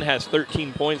 Mason has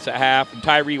 13 points at half, and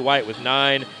Tyree White with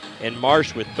 9, and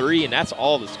Marsh with 3, and that's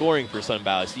all the scoring for Sun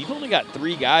Valley. So you've only got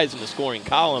 3 guys in the scoring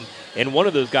column, and one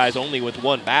of those guys only with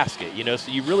 1 basket.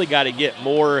 So you really got to get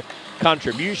more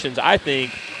contributions, I think,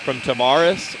 from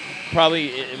Tavares.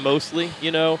 Probably mostly,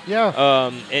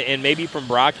 Yeah. And maybe from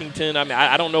Brockington. I mean,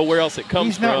 I don't know where else it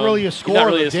comes from. He's not really a scorer. He's not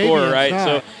really a scorer, right? Not.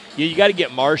 So you got to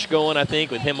get Marsh going, I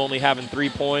think, with him only having 3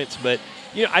 points. But,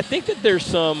 I think that there's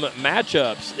some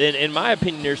matchups. In my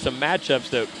opinion, there's some matchups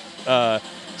that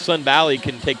Sun Valley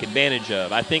can take advantage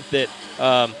of. I think that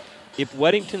if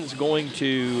Weddington's going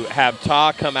to have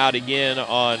Ta come out again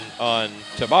on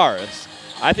Tavares,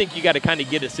 I think you got to kind of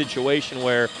get a situation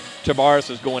where Tavares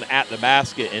is going at the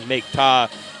basket and make Ta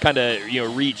kind of,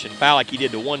 reach and foul like he did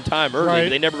the one time early. Right. But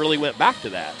they never really went back to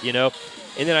that,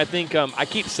 And then I think I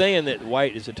keep saying that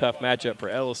White is a tough matchup for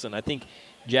Ellison. I think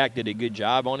Jack did a good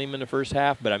job on him in the first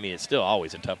half, but, I mean, it's still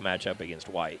always a tough matchup against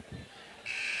White.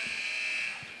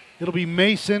 It'll be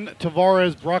Mason,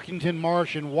 Tavares, Brockington,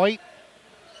 Marsh, and White.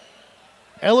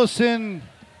 Ellison,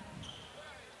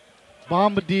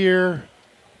 Bombardier,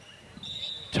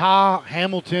 Ta,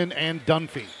 Hamilton, and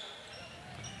Dunphy.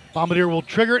 Bombardier will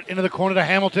trigger it into the corner to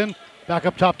Hamilton. Back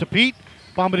up top to Pete.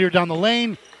 Bombardier down the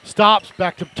lane. Stops.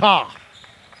 Back to Ta.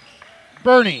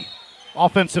 Bernie.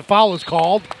 Offensive foul is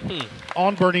called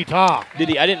on Bernie Ta. Did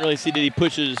he? I didn't really see. Did he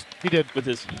push his? He did. With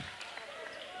his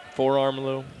forearm a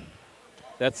little.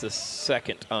 That's the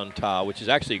second on Ta, which is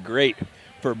actually great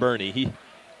for Bernie.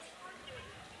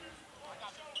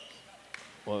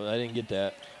 Well, I didn't get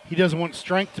that. He doesn't want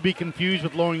strength to be confused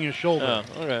with lowering his shoulder.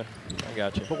 Oh, okay. I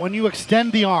got you. But when you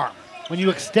extend the arm, when you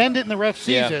extend it and the ref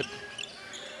sees it,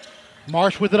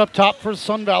 Marsh with it up top for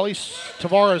Sun Valley.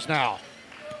 Tavares now.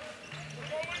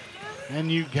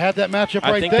 And you had that matchup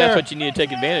right there. I think that's what you need to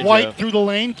take advantage White of. through the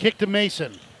lane, kick to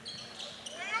Mason.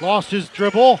 Lost his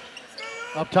dribble.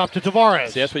 Up top to Tavares.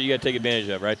 See, that's what you got to take advantage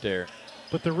of right there.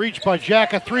 But the reach by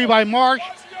Jack, a 3 by Marsh.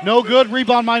 No good.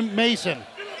 Rebound by Mason.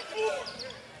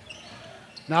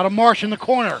 Now to Marsh in the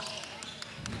corner.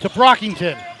 To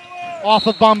Brockington. Off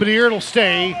of Bombardier. It'll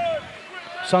stay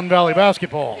Sun Valley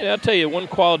basketball. Yeah, I'll tell you, one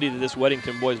quality that this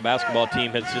Weddington boys basketball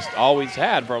team has just always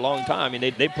had for a long time. I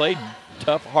mean, they played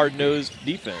tough, hard-nosed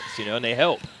defense, and they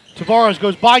help. Tavares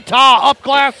goes by Ta. Up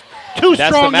glass. Too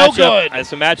strong. No good. That's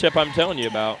the matchup I'm telling you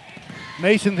about.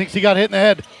 Mason thinks he got hit in the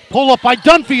head. Pull up by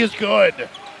Dunphy is good.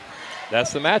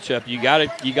 That's the matchup. You got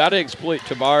to exploit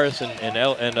Tavares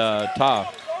and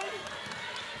Ta.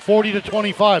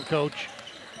 40-25, Coach.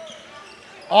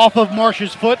 Off of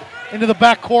Marsh's foot into the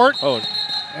backcourt. Oh,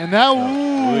 and that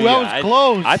was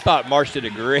close. I thought Marsh did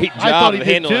a great job of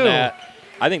handling that.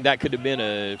 I think that could have been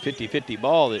a 50-50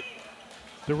 ball. That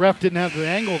the ref didn't have the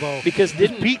angle though. Because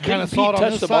Pete kind of saw it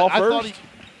on this ball side. first?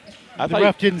 I thought the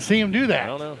ref didn't see him do that. I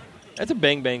don't know. That's a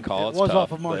bang call. It was tough,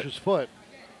 off of Marsh's foot.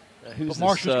 Who's but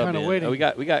Marsh was kind of waiting. We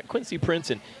got Quincy Prince,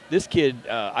 and this kid.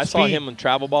 I saw him on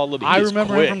travel ball a little bit. I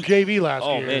remember him from JV last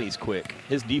year. Oh man, he's quick.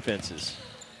 His defense is.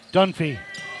 Dunphy,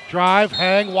 drive,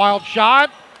 hang, wild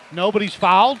shot. Nobody's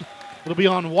fouled. It'll be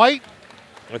on White.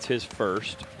 That's his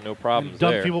first. No problems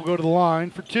there. Dunphy will go to the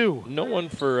line for 2. No one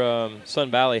for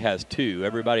Sun Valley has 2.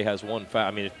 Everybody has 1 foul.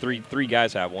 I mean, three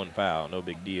guys have 1 foul. No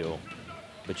big deal.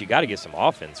 But you got to get some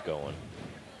offense going.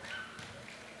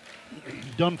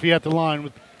 Dunphy at the line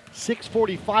with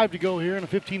 6:45 to go here and a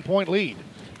 15-point lead.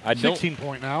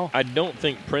 16-point now. I don't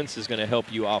think Prince is going to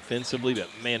help you offensively, but,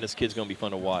 man, this kid's going to be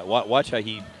fun to watch. Watch how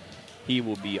he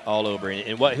will be all over.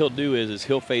 And what he'll do is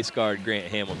he'll face guard Grant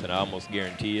Hamilton, I almost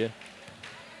guarantee you.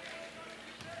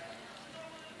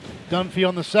 Dunphy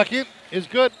on the second is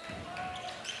good.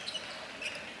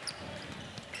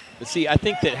 But see, I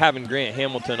think that having Grant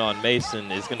Hamilton on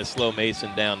Mason is going to slow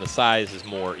Mason down. The size is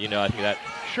more, I think that.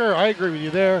 Sure, I agree with you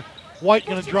there. White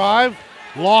going to drive.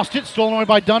 Lost it. Stolen away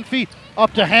by Dunphy.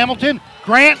 Up to Hamilton.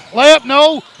 Grant, layup,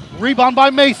 no. Rebound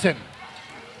by Mason.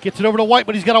 Gets it over to White,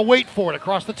 but he's got to wait for it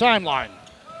across the timeline.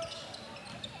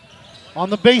 On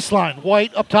the baseline,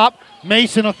 White up top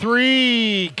Mason a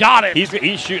three. Got it.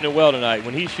 He's shooting it well tonight.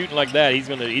 When he's shooting like that, he's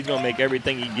gonna make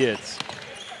everything he gets.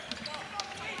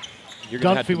 You're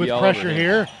gonna have to Dunphy be with all pressure over him.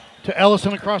 here to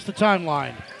Ellison across the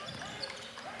timeline.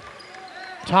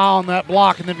 Ta on that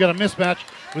block, and they've got a mismatch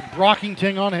with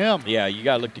Brockington on him. Yeah, you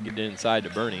got to look to get inside to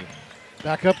Bernie.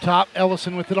 Back up top,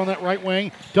 Ellison with it on that right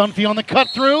wing. Dunphy on the cut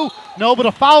through. No, but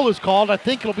a foul is called. I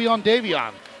think it'll be on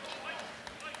Davion.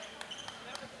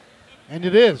 And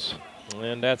it is.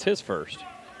 And that's his first.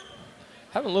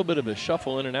 Having a little bit of a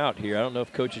shuffle in and out here. I don't know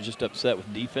if coach is just upset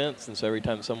with defense, and so every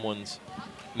time someone's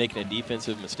making a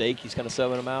defensive mistake, he's kind of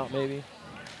subbing them out maybe.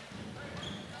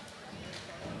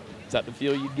 Is that the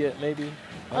feel you'd get maybe?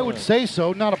 I would say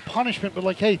so. Not a punishment, but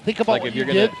like, hey, think about Like what if you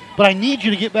you're did, gonna- but I need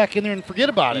you to get back in there and forget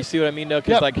about You it. see what I mean, though?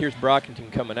 Because, Yep. like, here's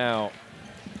Brockington coming out.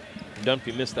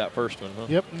 Dunphy missed that first one, huh?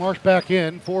 Yep, Marsh back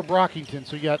in for Brockington.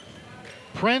 So you got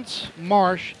Prince,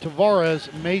 Marsh,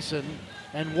 Tavares, Mason,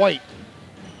 and White.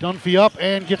 Dunphy up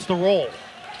and gets the roll.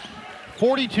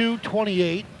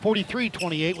 42-28,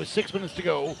 43-28 with 6 minutes to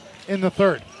go in the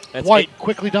third. That's White eight.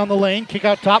 quickly down the lane, kick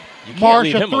out top. You can't Marsh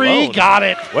leave a him three, alone. got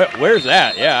it. Where's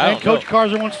that? Yeah, I And don't Coach know.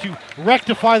 Karzer wants to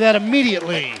rectify that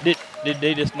immediately. Did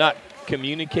they just not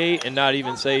communicate and not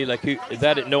even say, like, who is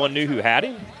that? No one knew who had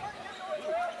him?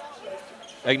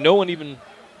 Like, no one even.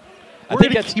 I We're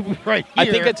think gonna that's keep it right I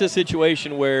here. think that's a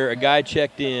situation where a guy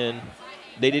checked in.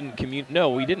 They didn't communicate. No,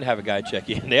 we didn't have a guy check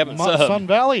in. They haven't subbed. Sun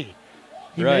Valley.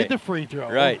 He Right. made the free throw.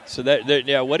 Right. So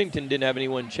Weddington didn't have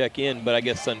anyone check in, but I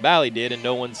guess Sun Valley did, and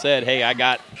no one said, "Hey, I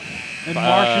got." And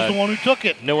Marsh is the one who took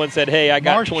it. No one said, "Hey, I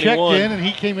got Marsh 21." checked in, and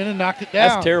he came in and knocked it down.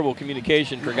 That's terrible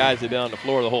communication for guys that've been on the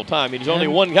floor the whole time. I mean, there's only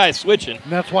And- one guy switching.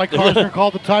 And that's why Karzer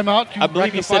called the timeout to I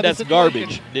believe he rectify said the that's situation.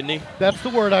 garbage, didn't he? That's the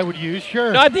word I would use,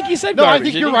 sure. No, I think he said No, garbage. I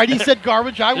think didn't you're he? right. He said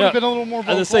garbage. I would have Yeah. been a little more I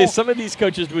vocal. was going to say, some of these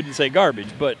coaches wouldn't say garbage,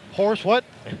 but Horse, what?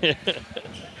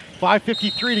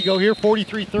 5:53 to go here,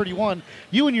 43-31.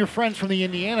 You and your friends from the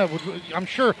Indiana, would, I'm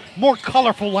sure, more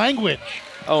colorful language,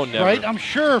 oh, never. right? I'm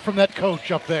sure from that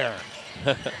coach up there.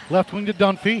 Left wing to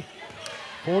Dunphy,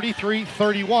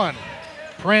 43-31.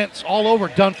 Prince all over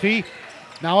Dunphy.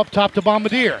 Now up top to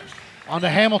Bombardier. On to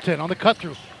Hamilton on the cut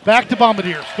through. Back to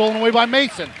Bombardier. Stolen away by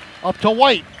Mason. Up to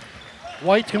White.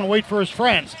 White's going to wait for his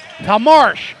friends. To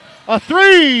Marsh. A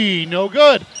three. No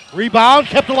good. Rebound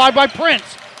kept alive by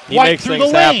Prince. He White makes through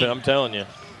things the lane. happen, I'm telling you.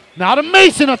 Now to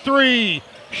Mason, a three.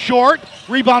 Short.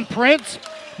 Rebound Prince.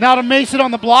 Now to Mason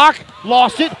on the block.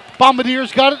 Lost it.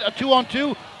 Bombardier's got it. A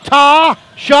 2-on-2. Ta.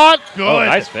 Shot. Good. Oh,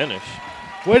 nice finish.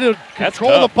 Way to That's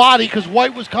control the tough. body because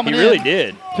White was coming He in really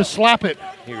did. to slap it.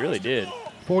 He really did.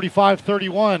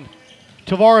 45-31.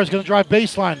 Tavares going to drive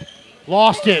baseline.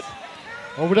 Lost it.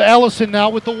 Over to Ellison now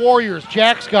with the Warriors.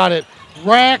 Jack's got it.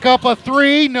 Rack up a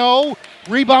three. No.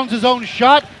 Rebounds his own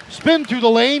shot. Spin through the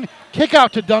lane. Kick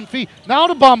out to Dunphy. Now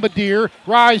to Bombardier.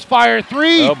 Rise, fire,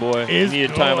 three. Oh, boy. He Is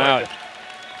needed good. timeout.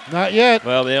 Not yet.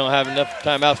 Well, they don't have enough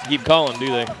timeouts to keep calling, do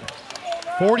they?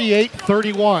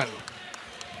 48-31.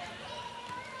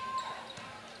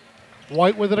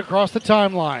 White with it across the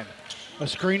timeline. A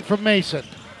screen from Mason.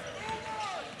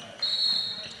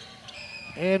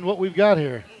 And what we've got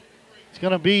here, it's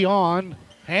going to be on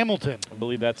Hamilton. I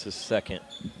believe that's his second.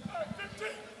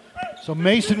 So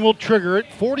Mason will trigger it.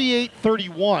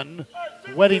 48-31,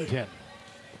 Weddington.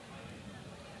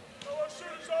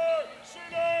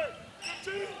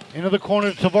 Into the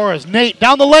corner to Tavares. Nate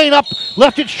down the lane, up,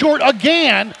 left it short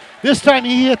again. This time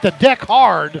he hit the deck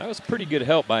hard. That was pretty good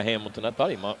help by Hamilton. I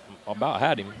thought he about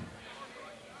had him.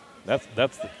 That's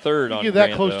the third You on get that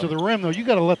Grant, close though. to the rim, though, you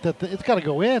got to let that. It's got to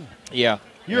go in. Yeah.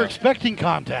 You're yeah. expecting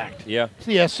contact. Yeah. It's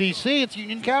the SEC. It's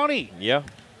Union County. Yeah.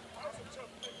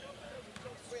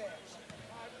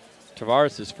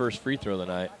 Tavares' first free throw of the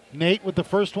night. Nate with the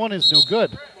first one is no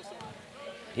good.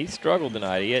 He struggled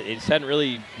tonight. He just hadn't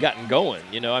really gotten going.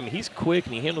 You know, I mean, he's quick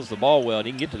and he handles the ball well and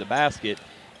he can get to the basket.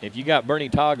 If you got Bernie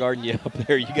Todd guarding you up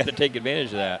there, you got to take advantage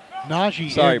of that. Najee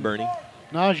Sorry, in. Bernie.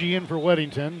 Najee in for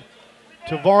Weddington.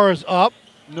 Tavares up.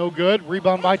 No good.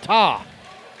 Rebound by Ta.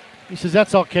 He says,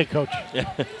 that's okay, coach.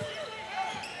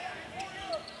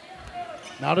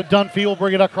 Now to Dunphy. Will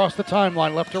bring it across the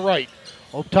timeline, left to right.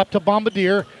 Up top to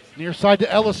Bombardier. Near side to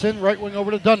Ellison. Right wing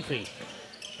over to Dunphy.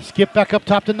 Skip back up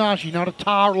top to Najee. Now to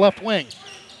Ta, left wing.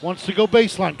 Wants to go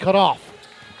baseline. Cut off.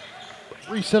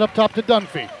 Reset up top to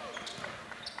Dunphy.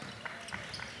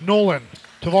 Nolan.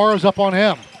 Tavares up on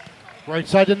him. Right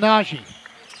side to Najee.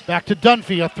 Back to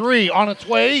Dunphy. A three on its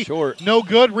way. Short. No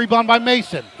good. Rebound by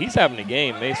Mason. He's having a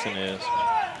game, Mason is.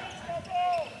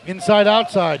 Inside,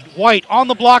 outside. White on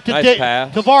the block to Nice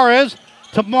pass. Tavares.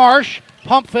 To Marsh.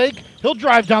 Pump fake. He'll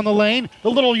drive down the lane. The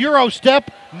little Euro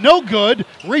step. No good.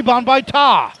 Rebound by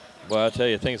Ta. Well, I tell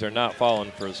you, things are not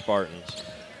falling for the Spartans.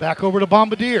 Back over to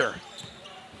Bombardier.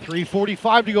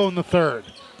 3:45 to go in the third.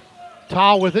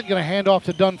 Ta with it, going to hand off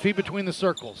to Dunphy between the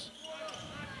circles.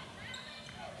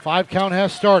 5 count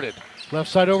has started. Left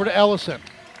side over to Ellison.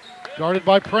 Guarded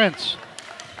by Prince.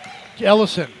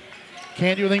 Ellison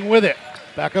can't do anything with it.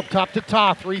 Back up top to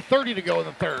Ta. 3:30 to go in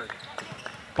the third.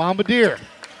 Bombardier.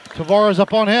 Tavares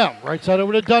up on him. Right side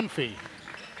over to Dunphy.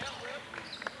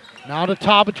 Now to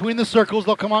Ta between the circles.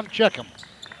 They'll come out and check him.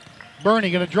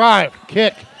 Bernie going to drive.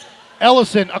 Kick.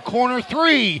 Ellison, a corner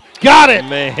 3. Got it!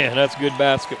 Man, that's good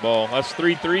basketball. That's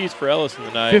 3 threes for Ellison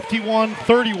tonight.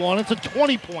 51-31. It's a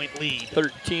 20-point lead.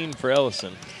 13 for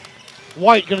Ellison.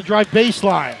 White going to drive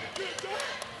baseline.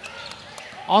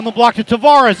 On the block to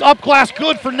Tavares. Up glass,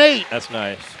 good for Nate. That's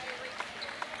nice.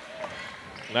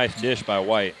 Nice dish by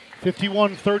White.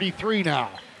 51-33 now.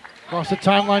 Across the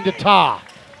timeline to Ta.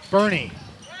 Bernie.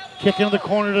 Kick into the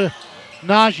corner to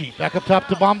Najee. Back up top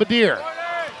to Bombardier.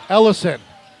 Ellison.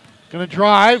 Going to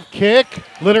drive, kick,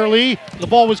 literally. The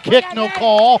ball was kicked, no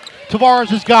call. Tavares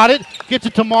has got it. Gets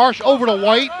it to Marsh, over to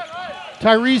White.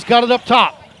 Tyree's got it up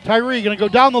top. Tyree going to go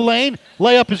down the lane.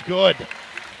 Layup is good.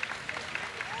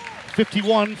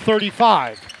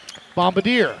 51-35.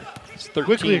 Bombardier. It's 13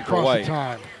 Quickly for across White. the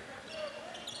time.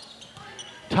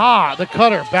 Ta, the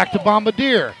cutter, back to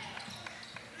Bombardier.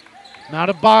 Now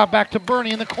to Bob, back to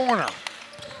Bernie in the corner.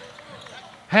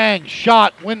 Hang,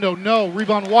 shot, window, no.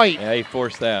 Rebound White. Yeah, he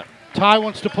forced that. Ty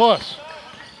wants to push.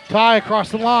 Ty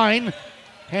across the line.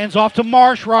 Hands off to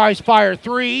Marsh. Rise, fire,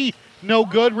 3. No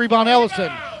good. Rebound Ellison.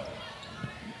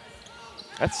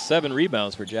 That's 7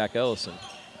 rebounds for Jack Ellison.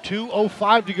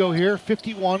 2:05 to go here.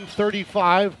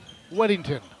 51-35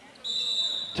 Weddington.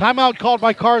 Timeout called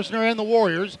by Karsner and the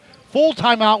Warriors. Full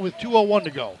timeout with 2:01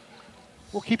 to go.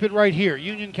 We'll keep it right here.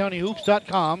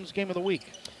 UnionCountyHoops.com's Game of the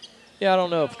Week. Yeah, I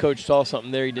don't know if Coach saw something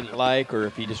there he didn't like or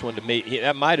if he just wanted to make –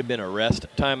 that might have been a rest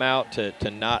timeout to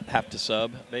not have to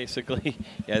sub, basically.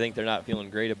 Yeah, I think they're not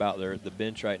feeling great about the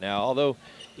bench right now. Although,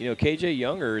 KJ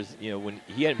Younger is, when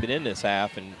he hadn't been in this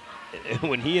half and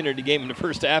when he entered the game in the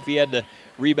first half, he had to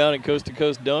rebound and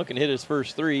coast-to-coast dunk and hit his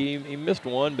first 3. He missed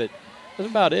one, but that's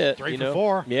about it. 3 for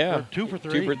 4. Yeah. Or 2 for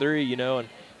 3. 2 for 3, and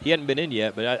he hadn't been in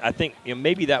yet. But I think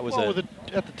maybe that was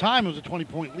at the time, it was a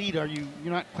 20-point lead.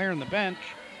 You're not clearing the bench.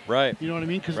 Right. You know what I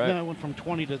mean? Because right. then it went from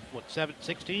 20 to,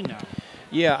 16 now.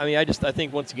 Yeah, I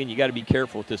think, once again, you got to be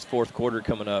careful with this fourth quarter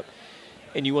coming up.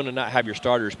 And you want to not have your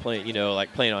starters playing,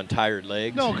 playing on tired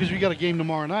legs. No, because we got a game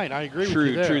tomorrow night. I agree with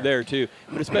you there. True there, too.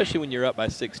 But especially when you're up by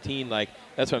 16,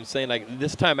 that's what I'm saying.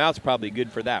 This timeout's probably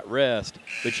good for that rest.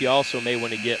 But you also may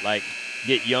want to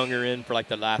get Younger in for,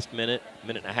 the last minute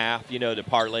and a half, to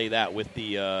parlay that with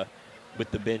the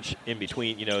bench in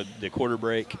between, the quarter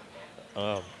break.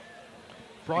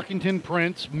 Brockington,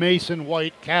 Prince, Mason,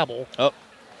 White, Cabell. Oh,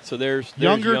 so there's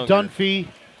Younger, Dunphy,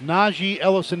 Najee,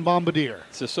 Ellison, Bombardier.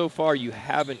 So far you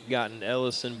haven't gotten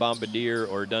Ellison, Bombardier,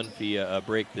 or Dunphy a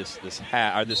break this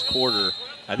quarter.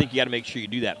 I think you got to make sure you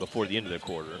do that before the end of the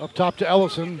quarter. Up top to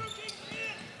Ellison.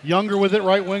 Younger with it,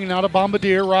 right wing, now to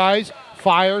Bombardier. Rise,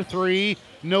 fire, 3,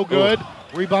 no good.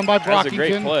 Ooh. Rebound by Brockington. That's a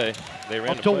great play. They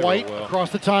ran up the to play White, well. across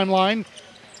the timeline.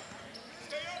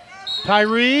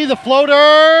 Tyree, the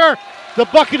floater. The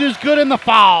bucket is good and the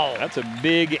foul. That's a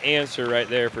big answer right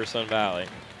there for Sun Valley.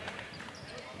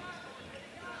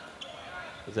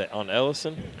 Is that on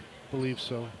Ellison? I believe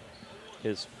so.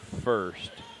 His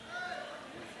first.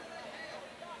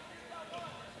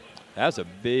 That's a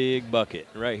big bucket.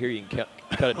 Right here you can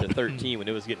cut it to 13 when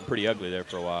it was getting pretty ugly there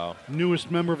for a while. Newest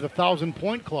member of the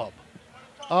 1,000-point club.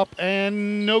 Up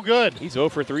and no good. He's 0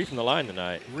 for 3 from the line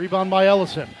tonight. Rebound by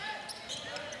Ellison.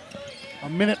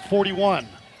 1:41.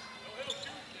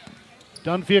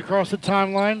 Dunphy across the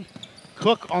timeline.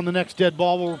 Cook on the next dead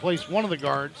ball will replace one of the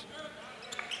guards.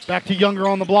 Back to Younger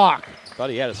on the block.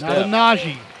 Thought he had a step. Now to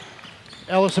Najee.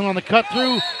 Ellison on the cut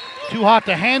through. Too hot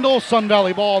to handle. Sun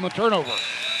Valley ball on the turnover.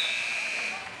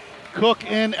 Cook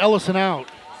in, Ellison out.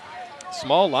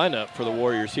 Small lineup for the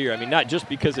Warriors here. Not just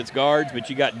because it's guards, but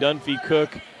you got Dunphy,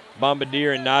 Cook,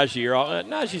 Bombardier, and Najee.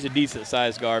 Najee's a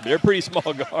decent-sized guard, but they're pretty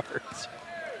small guards.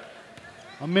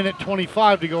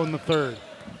 1:25 to go in the third.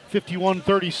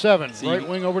 51-37. Right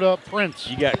wing over to Prince.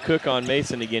 You got Cook on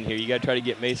Mason again here. You got to try to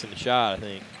get Mason a shot, I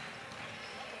think.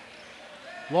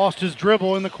 Lost his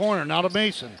dribble in the corner. Now to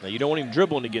Mason. Now, you don't want him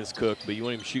dribbling against Cook, but you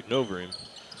want him shooting over him.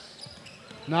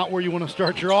 Not where you want to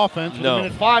start your offense with No.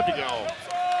 1:05 to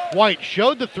go. White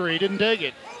showed the 3, didn't take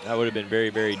it. That would have been very,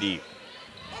 very deep.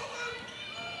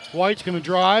 White's going to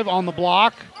drive on the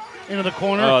block into the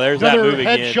corner. Oh, there's that another move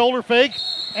head again. shoulder fake,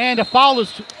 and a foul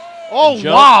is. Oh,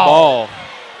 Jump wow. ball.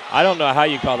 I don't know how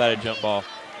you call that a jump ball.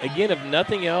 Again, if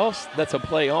nothing else, that's a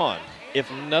play on.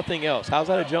 If nothing else, how's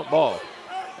that a jump ball?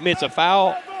 I mean, it's a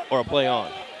foul or a play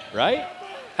on, right?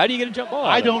 How do you get a jump ball?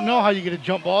 I don't know how you get a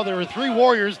jump ball. There were 3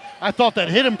 Warriors. I thought that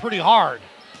hit him pretty hard.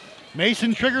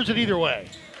 Mason triggers it either way.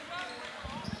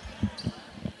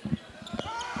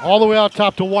 All the way out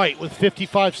top to White with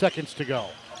 55 seconds to go.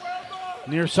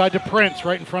 Near side to Prince,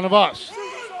 right in front of us.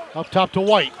 Up top to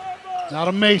White. Now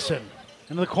to Mason.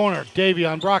 Into the corner.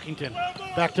 Davion Brockington.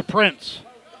 Back to Prince.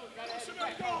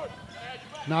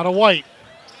 Now to White.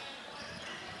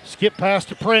 Skip pass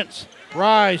to Prince.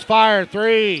 Rise, fire,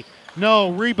 3.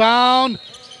 No, rebound.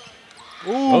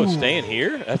 Ooh. Oh, staying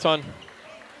here? That's on.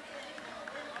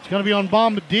 It's going to be on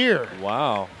Bombardier.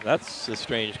 Wow, that's a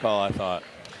strange call, I thought.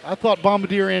 I thought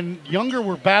Bombardier and Younger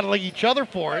were battling each other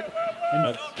for it,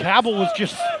 and Cabell was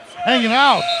just hanging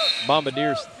out.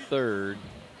 Bombardier's third.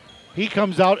 He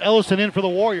comes out. Ellison in for the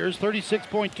Warriors.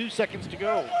 36.2 seconds to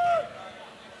go.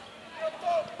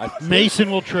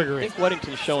 Mason will trigger I it. think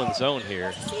Weddington's showing zone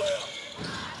here.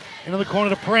 Into the corner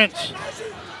to Prince.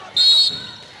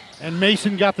 And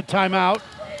Mason got the timeout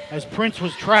as Prince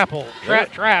was trapped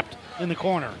in the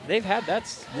corner. They've got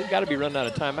to be running out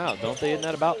of timeout, don't they? Isn't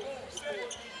that about?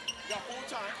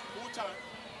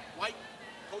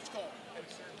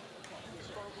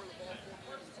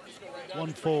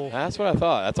 One full. That's what I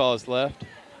thought. That's all that's left.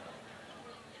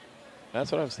 That's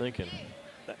what I was thinking.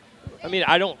 I mean,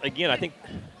 I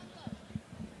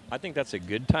think that's a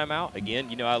good timeout. Again,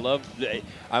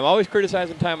 I'm always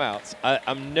criticizing timeouts.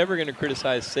 I'm never going to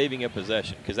criticize saving a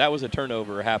possession because that was a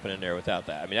turnover happening there without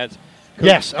that. I mean, that's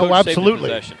yes, coach absolutely. Saved the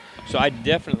possession. So I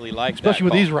definitely like that. Especially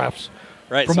with these refs,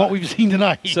 right? From what we've seen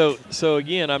tonight. So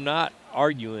again, I'm not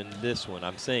arguing this one.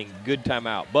 I'm saying good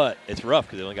timeout, but it's rough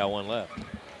because they only got one left.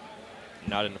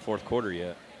 Not in the fourth quarter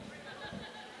yet.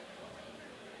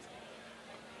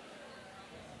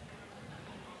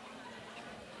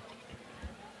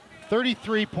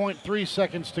 .3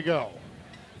 seconds to go.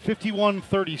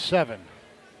 51-37.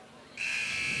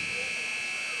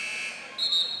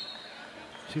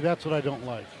 See, that's what I don't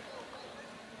like.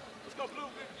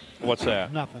 What's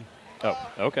that? Nothing.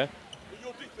 Oh, okay.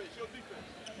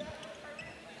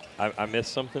 I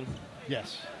missed something?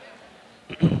 Yes.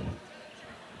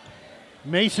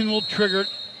 Mason will trigger it.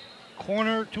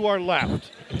 Corner to our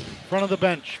left. Front of the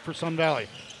bench for Sun Valley.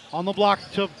 On the block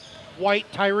to White.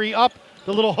 Tyree up.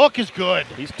 The little hook is good.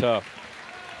 He's tough.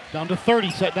 Down to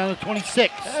 30, set down to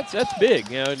 26. That's big.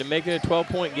 To make it a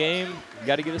 12-point game, you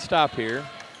got to get a stop here.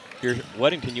 If you're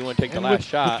Weddington, you want to take the last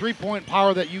shot. The three-point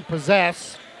power that you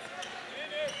possess,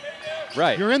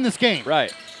 right? You're in this game.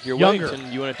 Right. If you're Younger.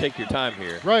 Weddington, you want to take your time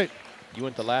here. Right. You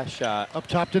want the last shot. Up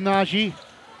top to Najee.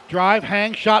 Drive,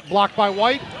 hang, shot blocked by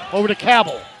White. Over to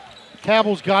Cabell.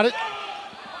 Cabell's got it.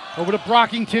 Over to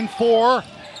Brockington, 4.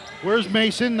 Where's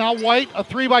Mason? Now White. A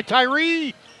 3 by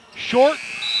Tyree. Short,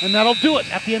 and that'll do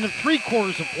it at the end of 3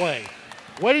 quarters of play.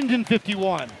 Weddington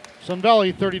 51. Sun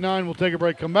Valley 39. We'll take a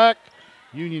break, come back.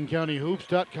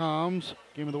 UnionCountyHoops.com's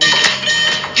Game of the Week.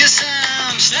 Yes,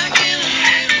 I'm stuck in the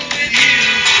middle with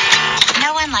you.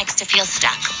 No one likes to feel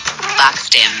stuck,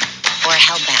 boxed in, or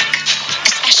held back,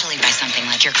 especially by something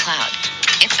like your cloud.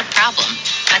 It's a problem,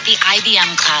 but the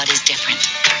IBM Cloud is different.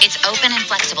 It's open and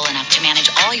flexible enough to manage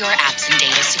all your apps and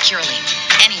data securely,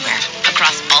 anywhere,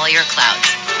 across all your clouds.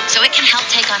 So it can help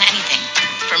take on anything,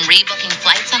 from rebooking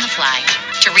flights on the fly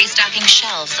to restocking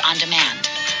shelves on demand,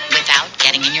 without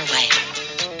getting in your way.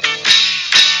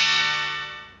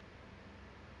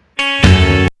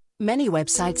 Many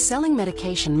websites selling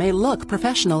medication may look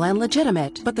professional and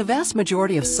legitimate, but the vast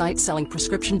majority of sites selling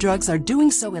prescription drugs are doing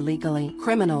so illegally.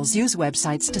 Criminals use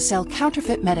websites to sell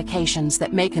counterfeit medications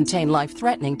that may contain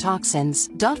life-threatening toxins.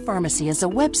 Dot Pharmacy is a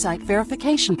website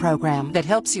verification program that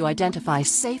helps you identify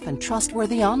safe and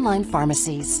trustworthy online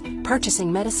pharmacies.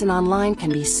 Purchasing medicine online can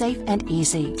be safe and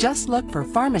easy. Just look for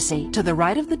Pharmacy to the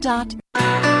right of the dot.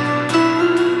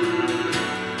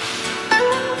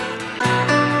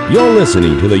 You're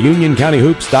listening to the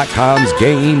UnionCountyHoops.com's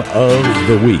Game of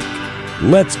the Week.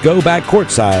 Let's go back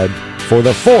courtside for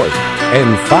the 4th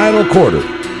and final quarter.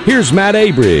 Here's Matt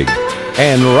Abrig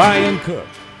and Ryan Cook.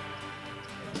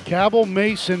 Cabell,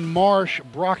 Mason, Marsh,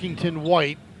 Brockington,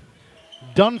 White,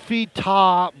 Dunphy,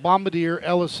 Ta, Bombardier,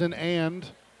 Ellison, and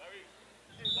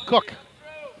Cook.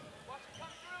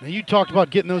 Now you talked about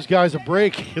getting those guys a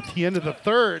break at the end of the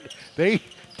third. They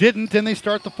didn't, and they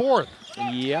start the 4th.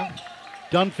 Yeah.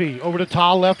 Dunphy over to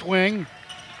Ta, left wing.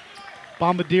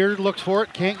 Bombardier looks for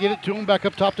it, can't get it to him. Back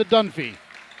up top to Dunphy.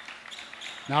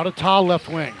 Now to Ta, left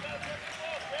wing.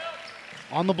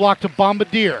 On the block to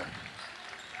Bombardier.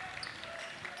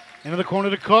 Into the corner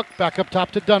to Cook, back up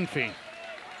top to Dunphy.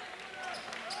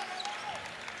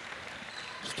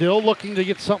 Still looking to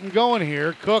get something going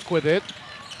here. Cook with it.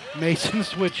 Mason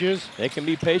switches. They can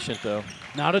be patient, though.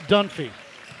 Now to Dunphy.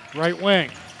 Right wing.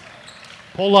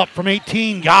 Pull up from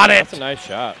 18. Got it. That's a nice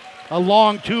shot. A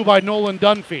long 2 by Nolan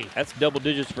Dunphy. That's double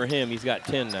digits for him. He's got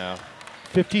 10 now.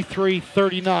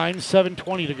 53-39,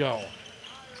 7:20 to go.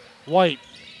 White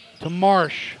to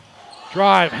Marsh.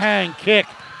 Drive, hang, kick.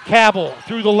 Cabell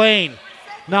through the lane.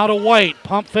 Now to White.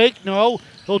 Pump fake. No.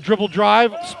 He'll dribble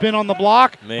drive. Spin on the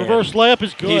block. Man. Reverse layup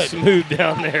is good. He's smooth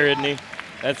down there, isn't he?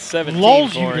 That's 17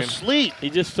 Lulls for you him. to sleep.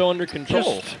 He's just so under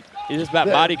control. He's just about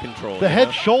the- body control. The you head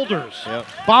know? shoulders. Yep.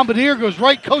 Bombardier goes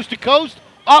right coast to coast.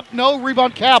 Up, no.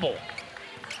 Rebound Cabell.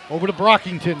 Over to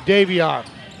Brockington. Davion.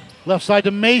 Left side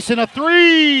to Mason. A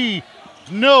 3.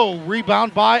 No.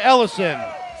 Rebound by Ellison.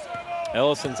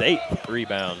 Ellison's 8th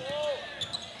rebound.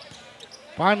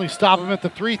 Finally stop him at the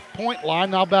 3-point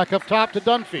line. Now back up top to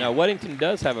Dunphy. Now, Weddington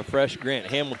does have a fresh Grant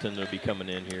Hamilton that'll be coming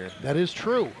in here. That is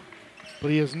true.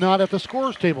 But he is not at the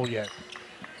scorer's table yet.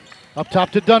 Up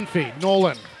top to Dunphy.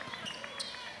 Nolan.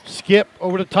 Skip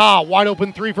over to Ta. Wide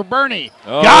open 3 for Bernie.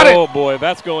 Got it. Oh, boy.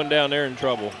 That's going down there in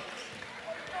trouble.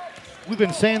 We've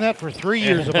been saying that for 3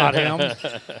 years about him.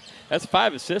 That's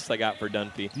 5 assists I got for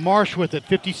Dunphy. Marsh with it,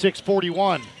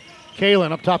 56-41.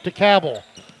 Kalen up top to Cabell.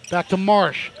 Back to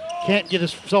Marsh. Can't get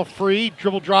himself free.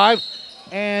 Dribble drive.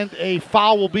 And a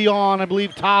foul will be on, I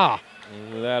believe, Ta.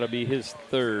 And that'll be his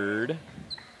 3rd.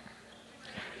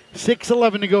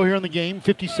 6:11 to go here in the game,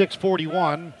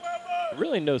 56-41.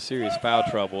 Really no serious foul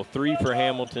trouble. 3 for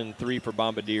Hamilton, 3 for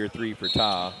Bombardier, 3 for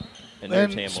Ta. And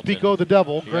there's And Hamilton. Spico the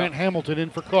Devil, Yeah. Grant Hamilton in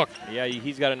for Cook. Yeah,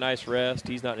 he's got a nice rest.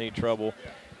 He's not in any trouble.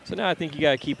 So now I think you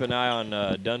got to keep an eye on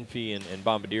Dunphy and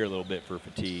Bombardier a little bit for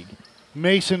fatigue.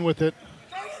 Mason with it.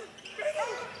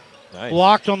 Nice.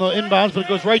 Blocked on the inbounds, but it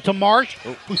goes right to Marsh,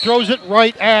 who throws it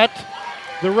right at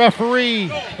the referee.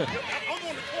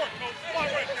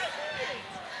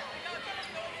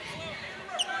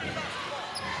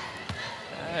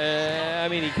 I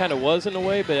mean, he kind of was in a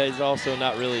way, but he's also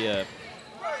not really a,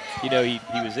 he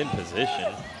was in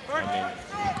position. I mean,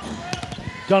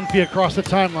 Dunphy across the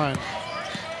timeline.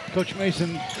 Coach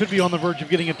Mason could be on the verge of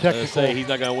getting a I was gonna technical. say he's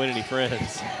not going to win any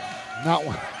friends. Not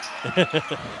one.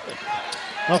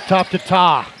 Up top to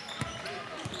Ta.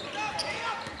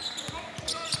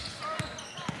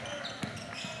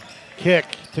 Kick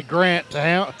to Grant.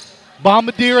 To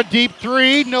Bombardier, a deep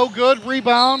 3. No good.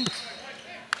 Rebound.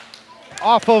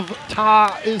 Off of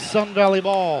Ta is Sun Valley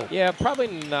ball. Yeah, probably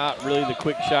not really the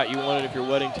quick shot you wanted if you're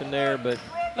Weddington there, but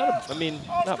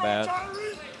not bad.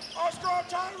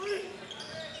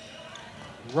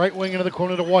 Right wing into the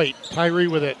corner to White. Tyree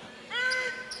with it.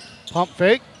 Pump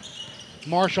fake.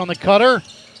 Marsh on the cutter.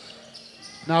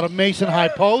 Now to Mason, high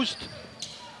post.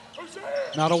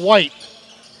 Now to White.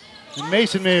 And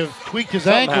Mason may have tweaked his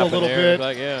Something ankle a happened little there. bit.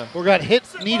 Like, yeah, Or got hit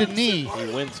knee to knee.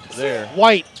 he winced there.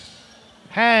 White.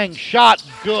 Hang. Shot.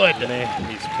 Good. Man,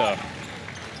 he's tough.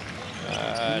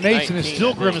 Mason is 19, still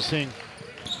I think. grimacing.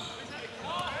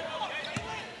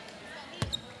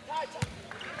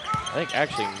 I think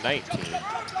actually 19.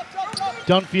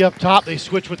 Dunphy up top. They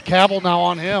switch with Cabell now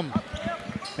on him.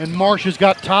 And Marsh has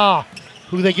got Ta,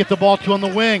 who they get the ball to on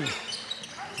the wing.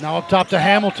 Now up top to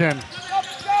Hamilton.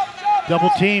 Double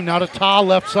team. Now to Ta,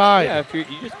 left side. Yeah, if you're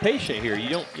just patient here, you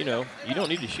don't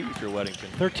need to shoot if you're Weddington.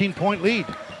 13-point lead.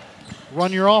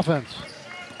 Run your offense.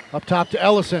 Up top to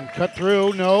Ellison. Cut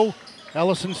through. No.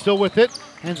 Ellison still with it.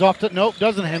 Hands off to, nope,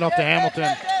 doesn't hand off to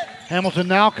Hamilton. Hamilton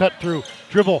now cut through.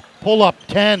 Dribble. Pull up.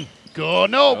 10. Go.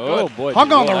 No. Oh, good. boy.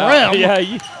 Hung on the rim.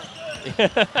 Yeah.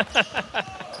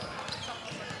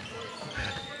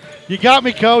 You got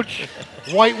me, Coach.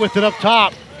 White with it up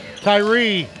top.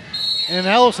 Tyree and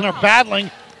Ellison are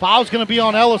battling. Foul's going to be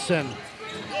on Ellison.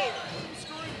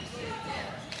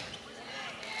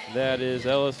 That is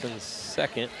Ellison's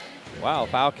 2nd. Wow,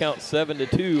 foul count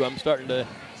 7-2. I'm starting to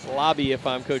lobby if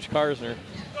I'm Coach Karsner.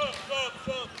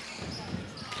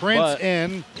 Prince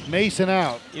in, Mason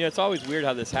out. It's always weird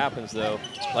how this happens, though.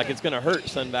 Like, it's going to hurt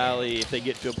Sun Valley if they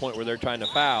get to a point where they're trying to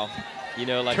foul. Like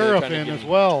they're Turf trying to in get as him,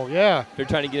 well, yeah. they're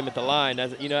trying to get him at the line.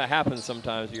 It happens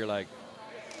sometimes. You're like,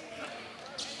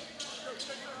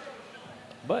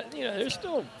 but there's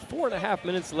still 4.5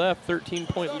 minutes left.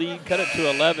 13-point lead. Cut it to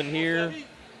 11 here.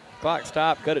 Clock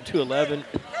stop. Cut it to 11.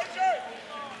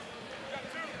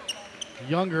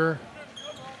 Younger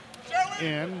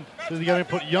in. So you got to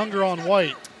put Younger on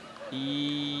White.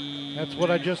 That's what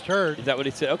I just heard. Is that what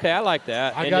he said? Okay, I like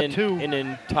that. I got 2. And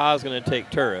then Ta's going to take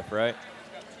Turf, right?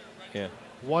 Yeah.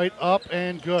 White up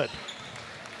and good.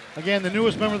 Again, the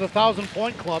newest member of the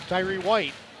 1,000-point club, Tyree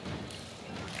White.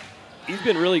 He's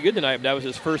been really good tonight. That was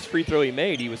his first free throw he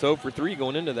made. He was 0 for 3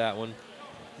 going into that one.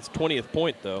 His 20th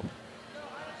point, though.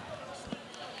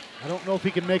 I don't know if he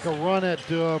can make a run at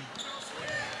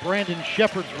Brandon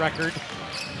Shepard's record,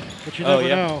 but you never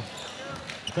know.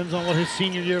 Depends on what his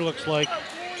senior year looks like.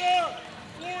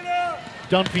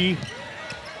 Dunphy,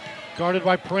 guarded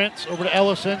by Prince, over to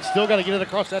Ellison. Still got to get it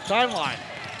across that timeline.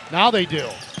 Now they do.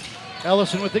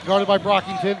 Ellison with it, guarded by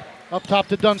Brockington. Up top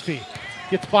to Dunphy.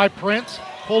 Gets by Prince.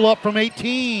 Pull up from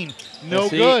 18. No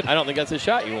good. I don't think that's a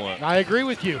shot you want. I agree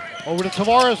with you. Over to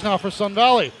Tavares now for Sun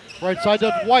Valley. Right side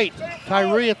to White.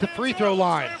 Tyree at the free throw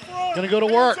line. Going to go to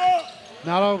work.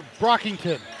 Now to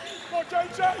Brockington.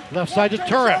 Left side to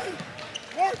Turek.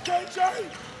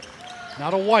 Now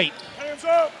to White.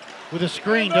 With a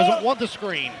screen. Doesn't want the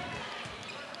screen.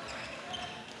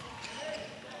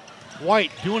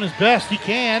 White doing his best. He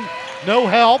can. No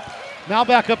help. Now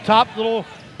back up top. Little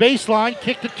baseline.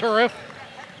 Kick to Turek.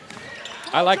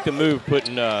 I like the move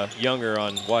putting Younger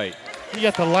on White. You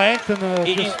got the length and the.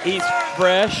 He's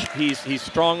fresh. He's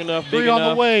strong enough, big three enough. on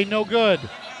the way, no good.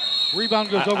 Rebound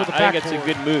goes over the backboard. I think it's a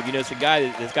good move. You know, it's a guy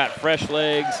that's got fresh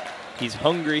legs. He's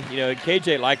hungry. You know,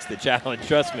 KJ likes the challenge.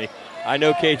 Trust me, I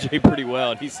know KJ pretty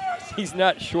well, and he's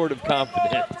not short of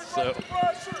confidence. So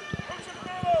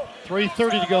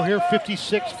 3:30 to go here.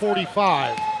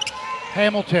 56-45.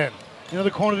 Hamilton. Into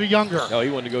the corner to Younger. Oh, he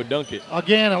wanted to go dunk it.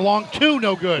 Again, a long two,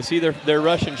 no good. See, they're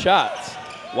rushing shots.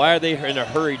 Why are they in a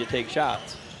hurry to take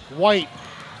shots? White.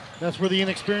 That's where the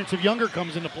inexperience of Younger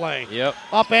comes into play. Yep.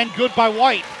 Up and good by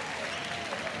White.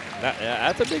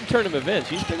 That's a big turn of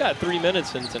events. You still got 3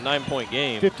 minutes and it's a 9-point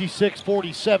game.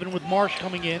 56-47 with Marsh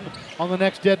coming in on the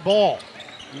next dead ball.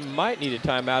 You might need a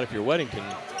timeout if you're Weddington.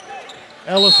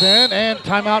 Ellison and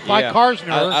timeout by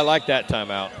Karsner. I like that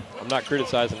timeout. I'm not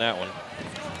criticizing that one.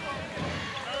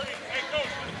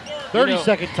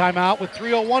 30-second timeout with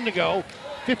 3:01 to go.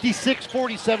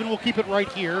 56-47. We'll keep it right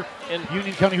here. And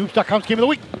UnionCountyHoops.com's Game of the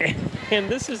Week. And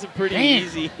this is a pretty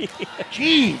easy.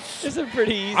 Jeez. This is a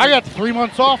pretty easy. I got 3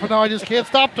 months off, and now I just can't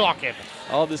stop talking.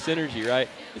 All this energy, right?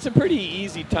 It's a pretty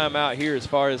easy timeout here as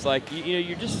far as, like, you know,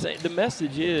 you're just saying, the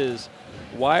message is,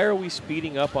 why are we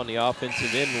speeding up on the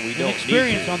offensive end when we don't need to?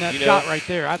 Experience on that shot right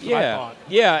there. That's what I thought.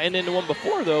 Yeah, and then the one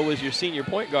before, though, was your senior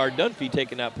point guard, Dunphy,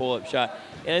 taking that pull-up shot.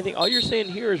 And I think all you're saying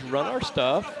here is run our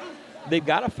stuff. They've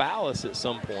got to foul us at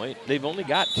some point. They've only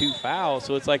got 2 fouls,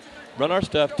 so it's like run our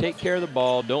stuff, take care of the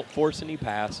ball, don't force any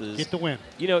passes. Get the win.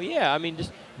 You know, I mean,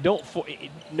 just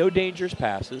no dangerous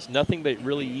passes, nothing but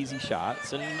really easy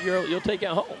shots, and you'll take it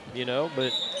home, you know,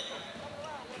 but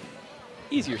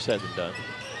easier said than done.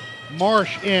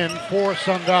 Marsh in for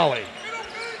Sun Valley.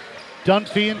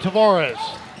 Dunphy and Tavares.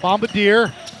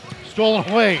 Bombardier stolen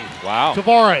away. Wow.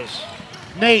 Tavares.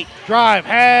 Nate, drive,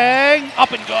 hang,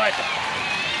 up and good.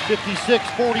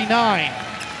 56-49.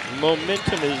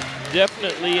 Momentum is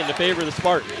definitely in the favor of the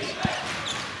Spartans.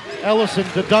 Ellison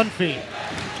to Dunphy.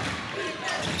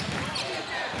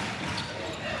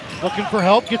 Looking for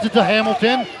help, gets it to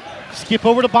Hamilton. Skip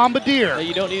over to Bombardier. No,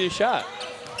 you don't need a shot.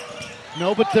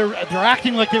 No, but they're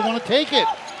acting like they want to take it.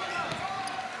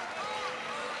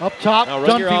 Up top,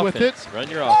 Dunphy with it. Run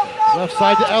your offense. Left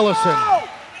side to Ellison.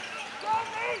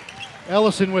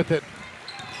 Ellison with it.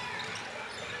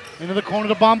 Into the corner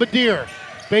to Bombardier.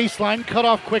 Baseline, cut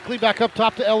off quickly. Back up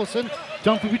top to Ellison.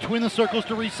 Dunphy between the circles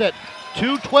to reset.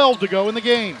 2:12 to go in the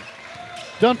game.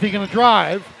 Dunphy going to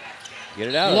drive. Get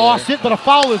it out. Lost it, but a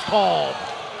foul is called.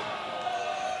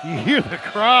 You hear the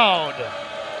crowd.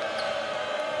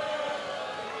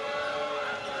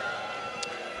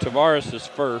 Tavares is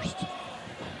first.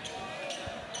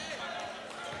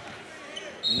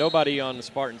 Nobody on the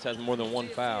Spartans has more than 1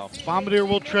 foul. Bombardier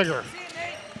will trigger.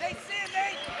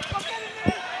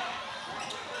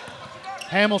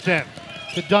 Hamilton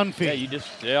to Dunphy. Yeah, you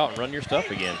just stay out and run your stuff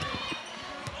again.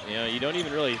 You know, you don't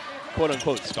even really,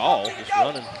 quote-unquote, stall, just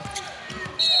running.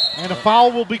 And a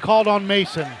foul will be called on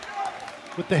Mason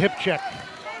with the hip check.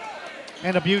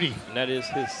 And a beauty. And that is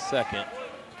his second.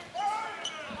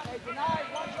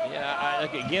 Yeah,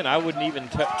 again, I wouldn't even,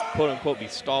 quote-unquote, be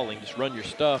stalling. Just run your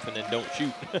stuff and then don't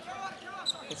shoot.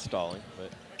 It's stalling,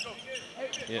 but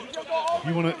yeah.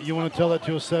 You want to tell that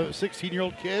to a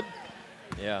 16-year-old kid?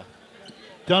 Yeah.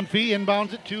 Dunphy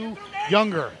inbounds it to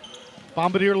Younger.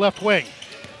 Bombardier left wing.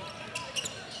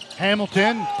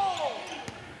 Hamilton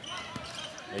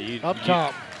up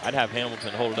top. I'd have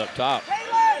Hamilton hold it up top.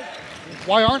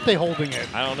 Why aren't they holding it?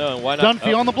 I don't know. And why not?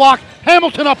 Dunphy on the block.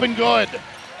 Hamilton up and good.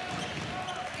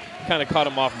 Kind of caught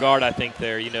him off guard, I think,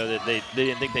 there. You know, that they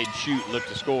didn't think they'd shoot and look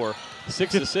to score.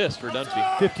 6 assists for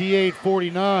Dunphy.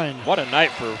 58-49. What a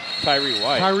night for Tyree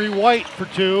White. Tyree White for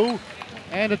 2.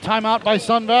 And a timeout by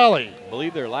Sun Valley. I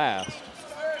believe they're last.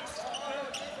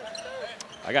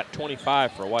 I got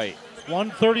 25 for White.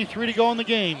 1:33 to go in the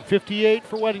game. 58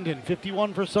 for Weddington,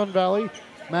 51 for Sun Valley.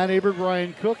 Matt Aberg,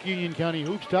 Ryan Cook,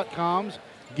 UnionCountyHoops.com's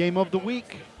Game of the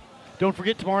Week. Don't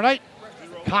forget tomorrow night,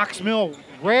 Cox Mill,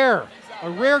 a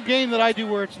rare game that I do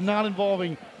where it's not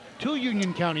involving two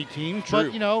Union County teams.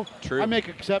 True. But, True. I make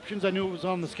exceptions. I knew it was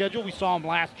on the schedule. We saw them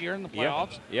last year in the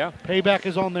playoffs. Yeah. Payback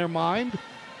is on their mind.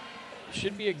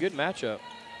 Should be a good matchup.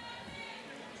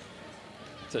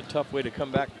 It's a tough way to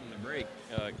come back from the break.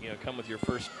 Come with your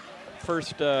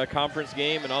first conference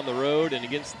game and on the road and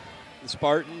against the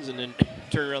Spartans, and then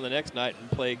turn around the next night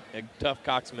and play a tough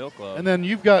Cox Mill club. And then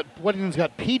Weddington's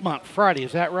got Piedmont Friday.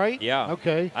 Is that right? Yeah.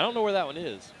 Okay. I don't know where that one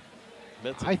is.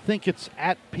 I think it's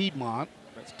at Piedmont.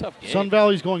 That's a tough game. Sun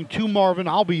Valley's going to Marvin.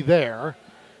 I'll be there.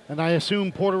 And I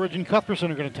assume Porter Ridge and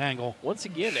Cuthbertson are going to tangle. Once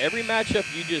again, every matchup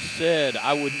you just said,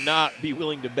 I would not be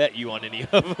willing to bet you on any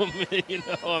of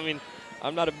them.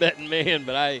 I'm not a betting man,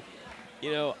 but I'd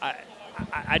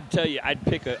tell you I'd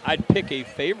pick a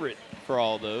favorite for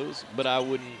all those, but I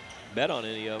wouldn't bet on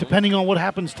any of them. Depending on what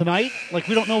happens tonight, like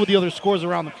we don't know what the other scores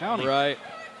around the county. Right.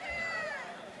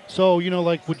 So,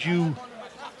 would you?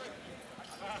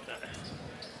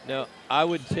 No, I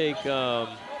would take.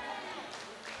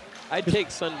 I'd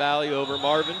take Sun Valley over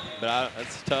Marvin, but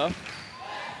that's tough.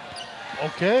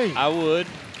 Okay. I would.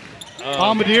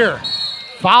 Bombardier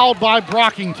fouled by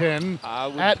Brockington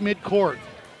at midcourt.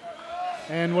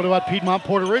 And what about Piedmont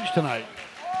Porter Ridge tonight?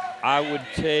 I would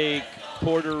take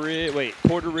Porter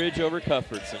Ridge over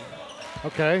Cuthbertson.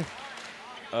 Okay.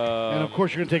 And, of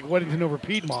course, you're going to take Weddington over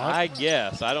Piedmont. I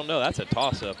guess. I don't know. That's a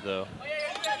toss-up, though.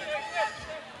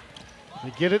 They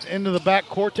get it into the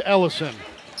backcourt to Ellison.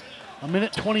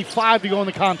 1:25 to go in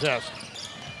the contest.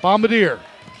 Bombardier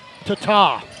to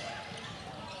Ta.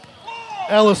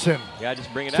 Ellison. Yeah,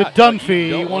 just bring it to out.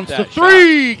 Dunphy. Wants the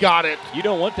three. Shot. Got it. You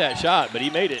don't want that shot, but he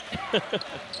made it.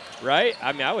 Right?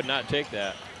 I would not take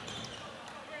that.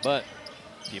 But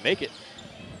you make it.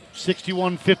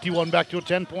 61-51, back to a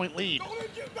 10-point lead.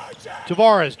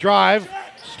 Tavares, drive,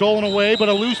 stolen away, but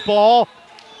a loose ball.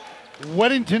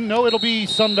 Weddington, no, it'll be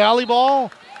Sun Valley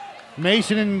ball.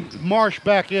 Mason and Marsh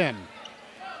back in.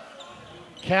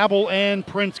 Cabell and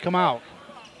Prince come out.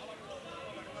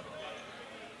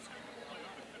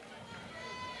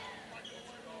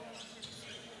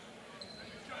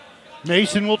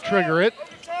 Mason will trigger it.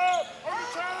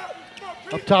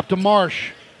 Up top to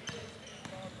Marsh.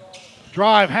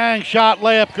 Drive, hang, shot,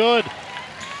 layup, good.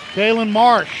 Kalen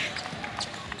Marsh.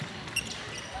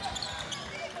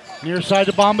 Near side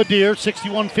to Bombardier,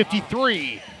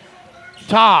 61-53.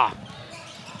 Ta.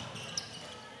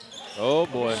 Oh,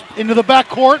 boy. Into the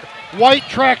backcourt. White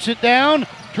tracks it down.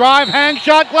 Drive, hang,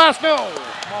 shot, glass, no.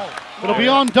 It'll be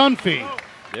on Dunphy.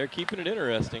 They're keeping it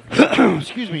interesting.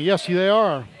 Excuse me, yes, they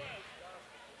are.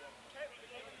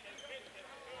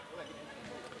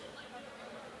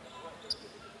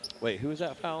 Wait, who was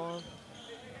that foul on?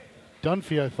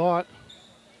 Dunphy, I thought.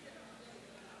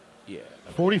 Yeah.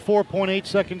 44.8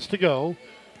 seconds to go.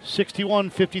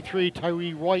 61-53,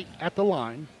 Tyree White at the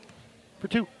line for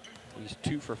two. He's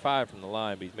 2 for 5 from the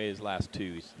line, but he's made his last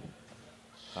two.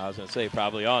 I was going to say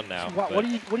probably on now. What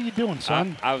are you doing,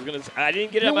 son? I was going to. I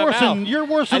didn't get it out of my mouth. You're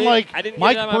worse than like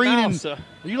Mike Breen. Are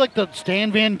you like the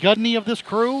Stan Van Gundy of this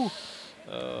crew?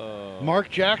 Oh. Mark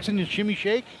Jackson and Shimmy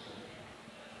Shake.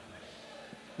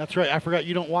 That's right. I forgot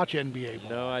you don't watch NBA.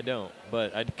 No, I don't.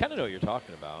 But I kind of know what you're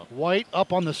talking about. White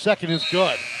up on the second is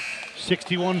good.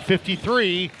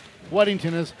 61-53.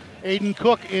 Weddington is Aiden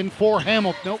Cook in for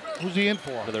Hamilton. Nope. Who's he in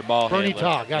for? For their ball Bernie handler.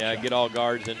 Ta. Gotcha. Yeah, get all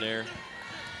guards in there.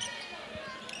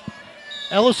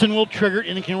 Ellison will trigger it,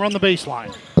 and he can run the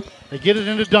baseline. They get it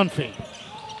into Dunphy.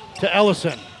 To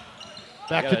Ellison.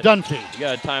 Back to Dunphy. You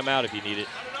got a timeout if you need it.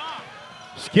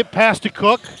 Skip pass to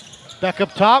Cook. Back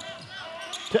up top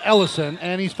to Ellison,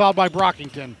 and he's fouled by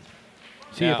Brockington.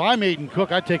 See, if I'm Aiden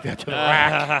Cook, I'd take that to the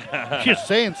rack. Just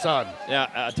saying, son. Yeah,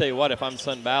 I'll tell you what, if I'm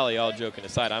Sun Valley, all joking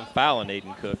aside, I'm fouling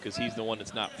Aiden Cook because he's the one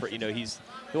that's not, he's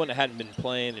the one that hadn't been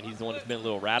playing, and he's the one that's been a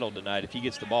little rattled tonight. If he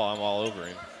gets the ball, I'm all over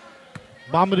him.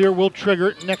 Bombardier will trigger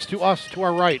it next to us to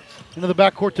our right. Into the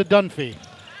backcourt to Dunphy.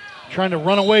 Trying to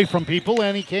run away from people,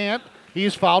 and he can't. He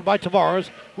is fouled by Tavares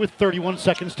with 31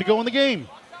 seconds to go in the game.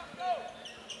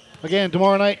 Again,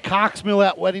 tomorrow night, Cox Mill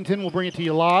at Weddington. We'll bring it to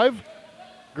you live.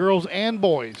 Girls and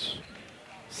boys.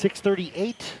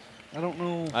 6:38. I don't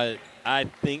know. I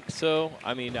think so.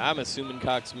 I mean, I'm assuming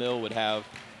Cox Mill would have,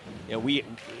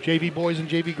 JV boys and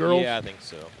JV girls? Yeah, I think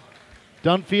so.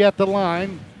 Dunphy at the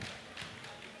line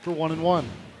for 1-1.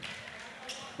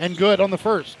 And good on the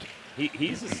first.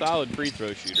 He's a solid free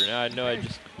throw shooter. Now, I know I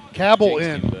just Cabell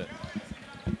jinxed in. him,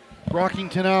 but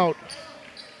Brockington out.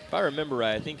 If I remember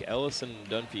right, I think Ellison and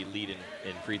Dunphy lead in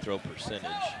free throw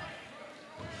percentage.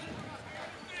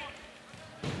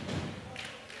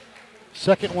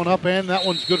 Second one up, and that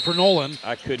one's good for Nolan.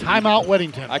 Timeout,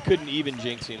 Weddington. I couldn't even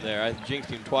jinx him there. I jinxed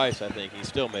him twice, I think. He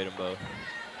still made them both.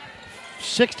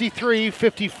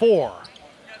 63-54.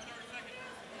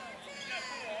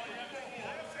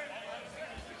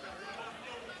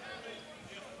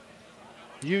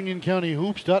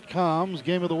 UnionCountyHoops.com's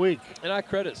game of the week. And I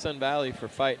credit Sun Valley for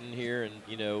fighting here and,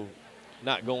 you know,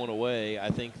 not going away. I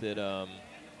think that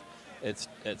it's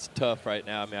tough right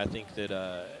now. I mean, I think that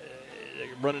they're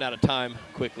running out of time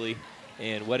quickly,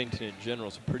 and Weddington in general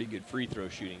is a pretty good free throw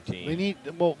shooting team. They need,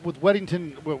 well, with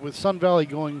Weddington, with Sun Valley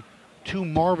going to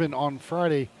Marvin on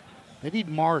Friday, they need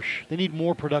Marsh. They need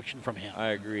more production from him. I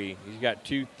agree. He's got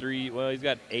 2, 3. Well, he's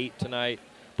got 8 tonight.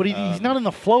 But he's not in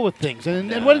the flow of things. And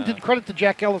Weddington, credit to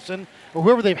Jack Ellison or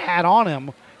whoever they've had on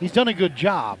him, he's done a good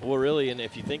job. Well, really, and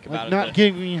if you think about it, not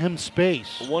giving him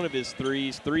space. One of his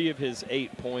threes, 3 of his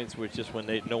 8 points was just when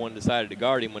no one decided to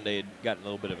guard him when they had gotten a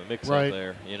little bit of a mix-up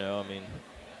there. You know, I mean,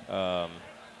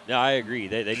 no, I agree.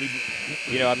 They need,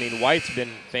 you know, I mean, White's been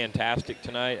fantastic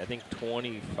tonight. I think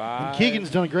 25. And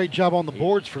Keegan's done a great job on the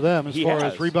boards for them as far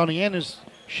as rebounding and his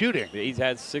shooting. He's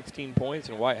had 16 points,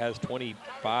 and White has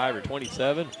 25 or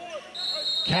 27.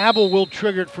 Cabell will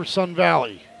trigger it for Sun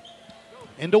Valley.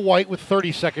 Into White with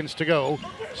 30 seconds to go.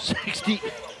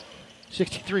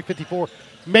 63-54.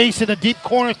 Mason, a deep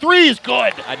corner three is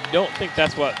good. I don't think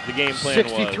that's what the game plan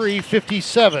was.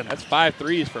 63-57. That's 5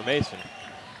 threes for Mason.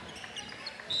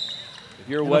 If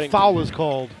you're Weddington, a foul is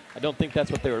called. I don't think that's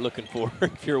what they were looking for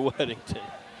if you're Weddington.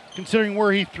 Considering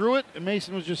where he threw it, and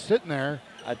Mason was just sitting there.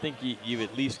 I think you've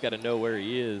at least got to know where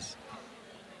he is.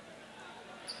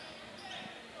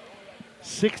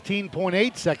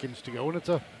 16.8 seconds to go, and it's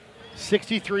a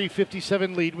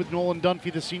 63-57 lead with Nolan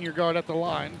Dunphy, the senior guard, at the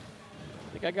line.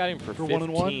 I think I got him for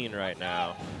 15 right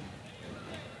now.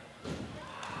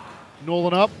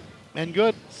 Nolan up and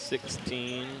good.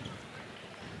 16.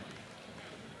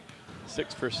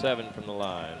 6 for 7 from the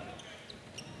line.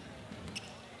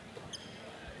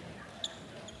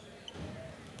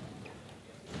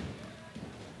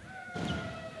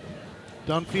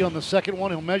 Dunphy on the second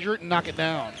one. He'll measure it and knock it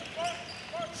down.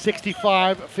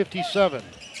 65-57.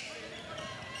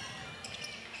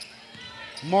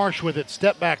 Marsh with it.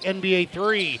 Step back. NBA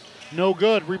three. No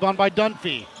good. Rebound by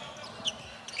Dunphy.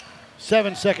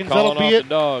 7 seconds. Calling That'll be it. The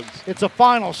dogs. It's a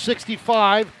final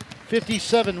 65-57.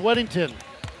 Weddington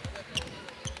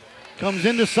comes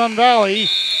into Sun Valley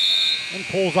and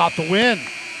pulls out the win.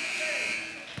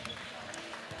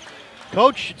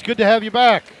 Coach, it's good to have you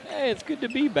back. Hey, it's good to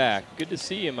be back. Good to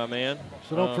see you, my man.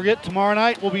 So don't forget, tomorrow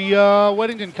night will be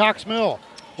Weddington Cox Mill.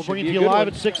 We'll bring it to you live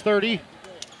at 6:30.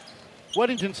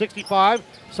 Weddington 65,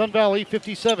 Sun Valley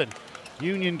 57.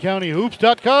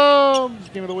 UnionCountyHoops.com.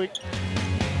 Game of the week.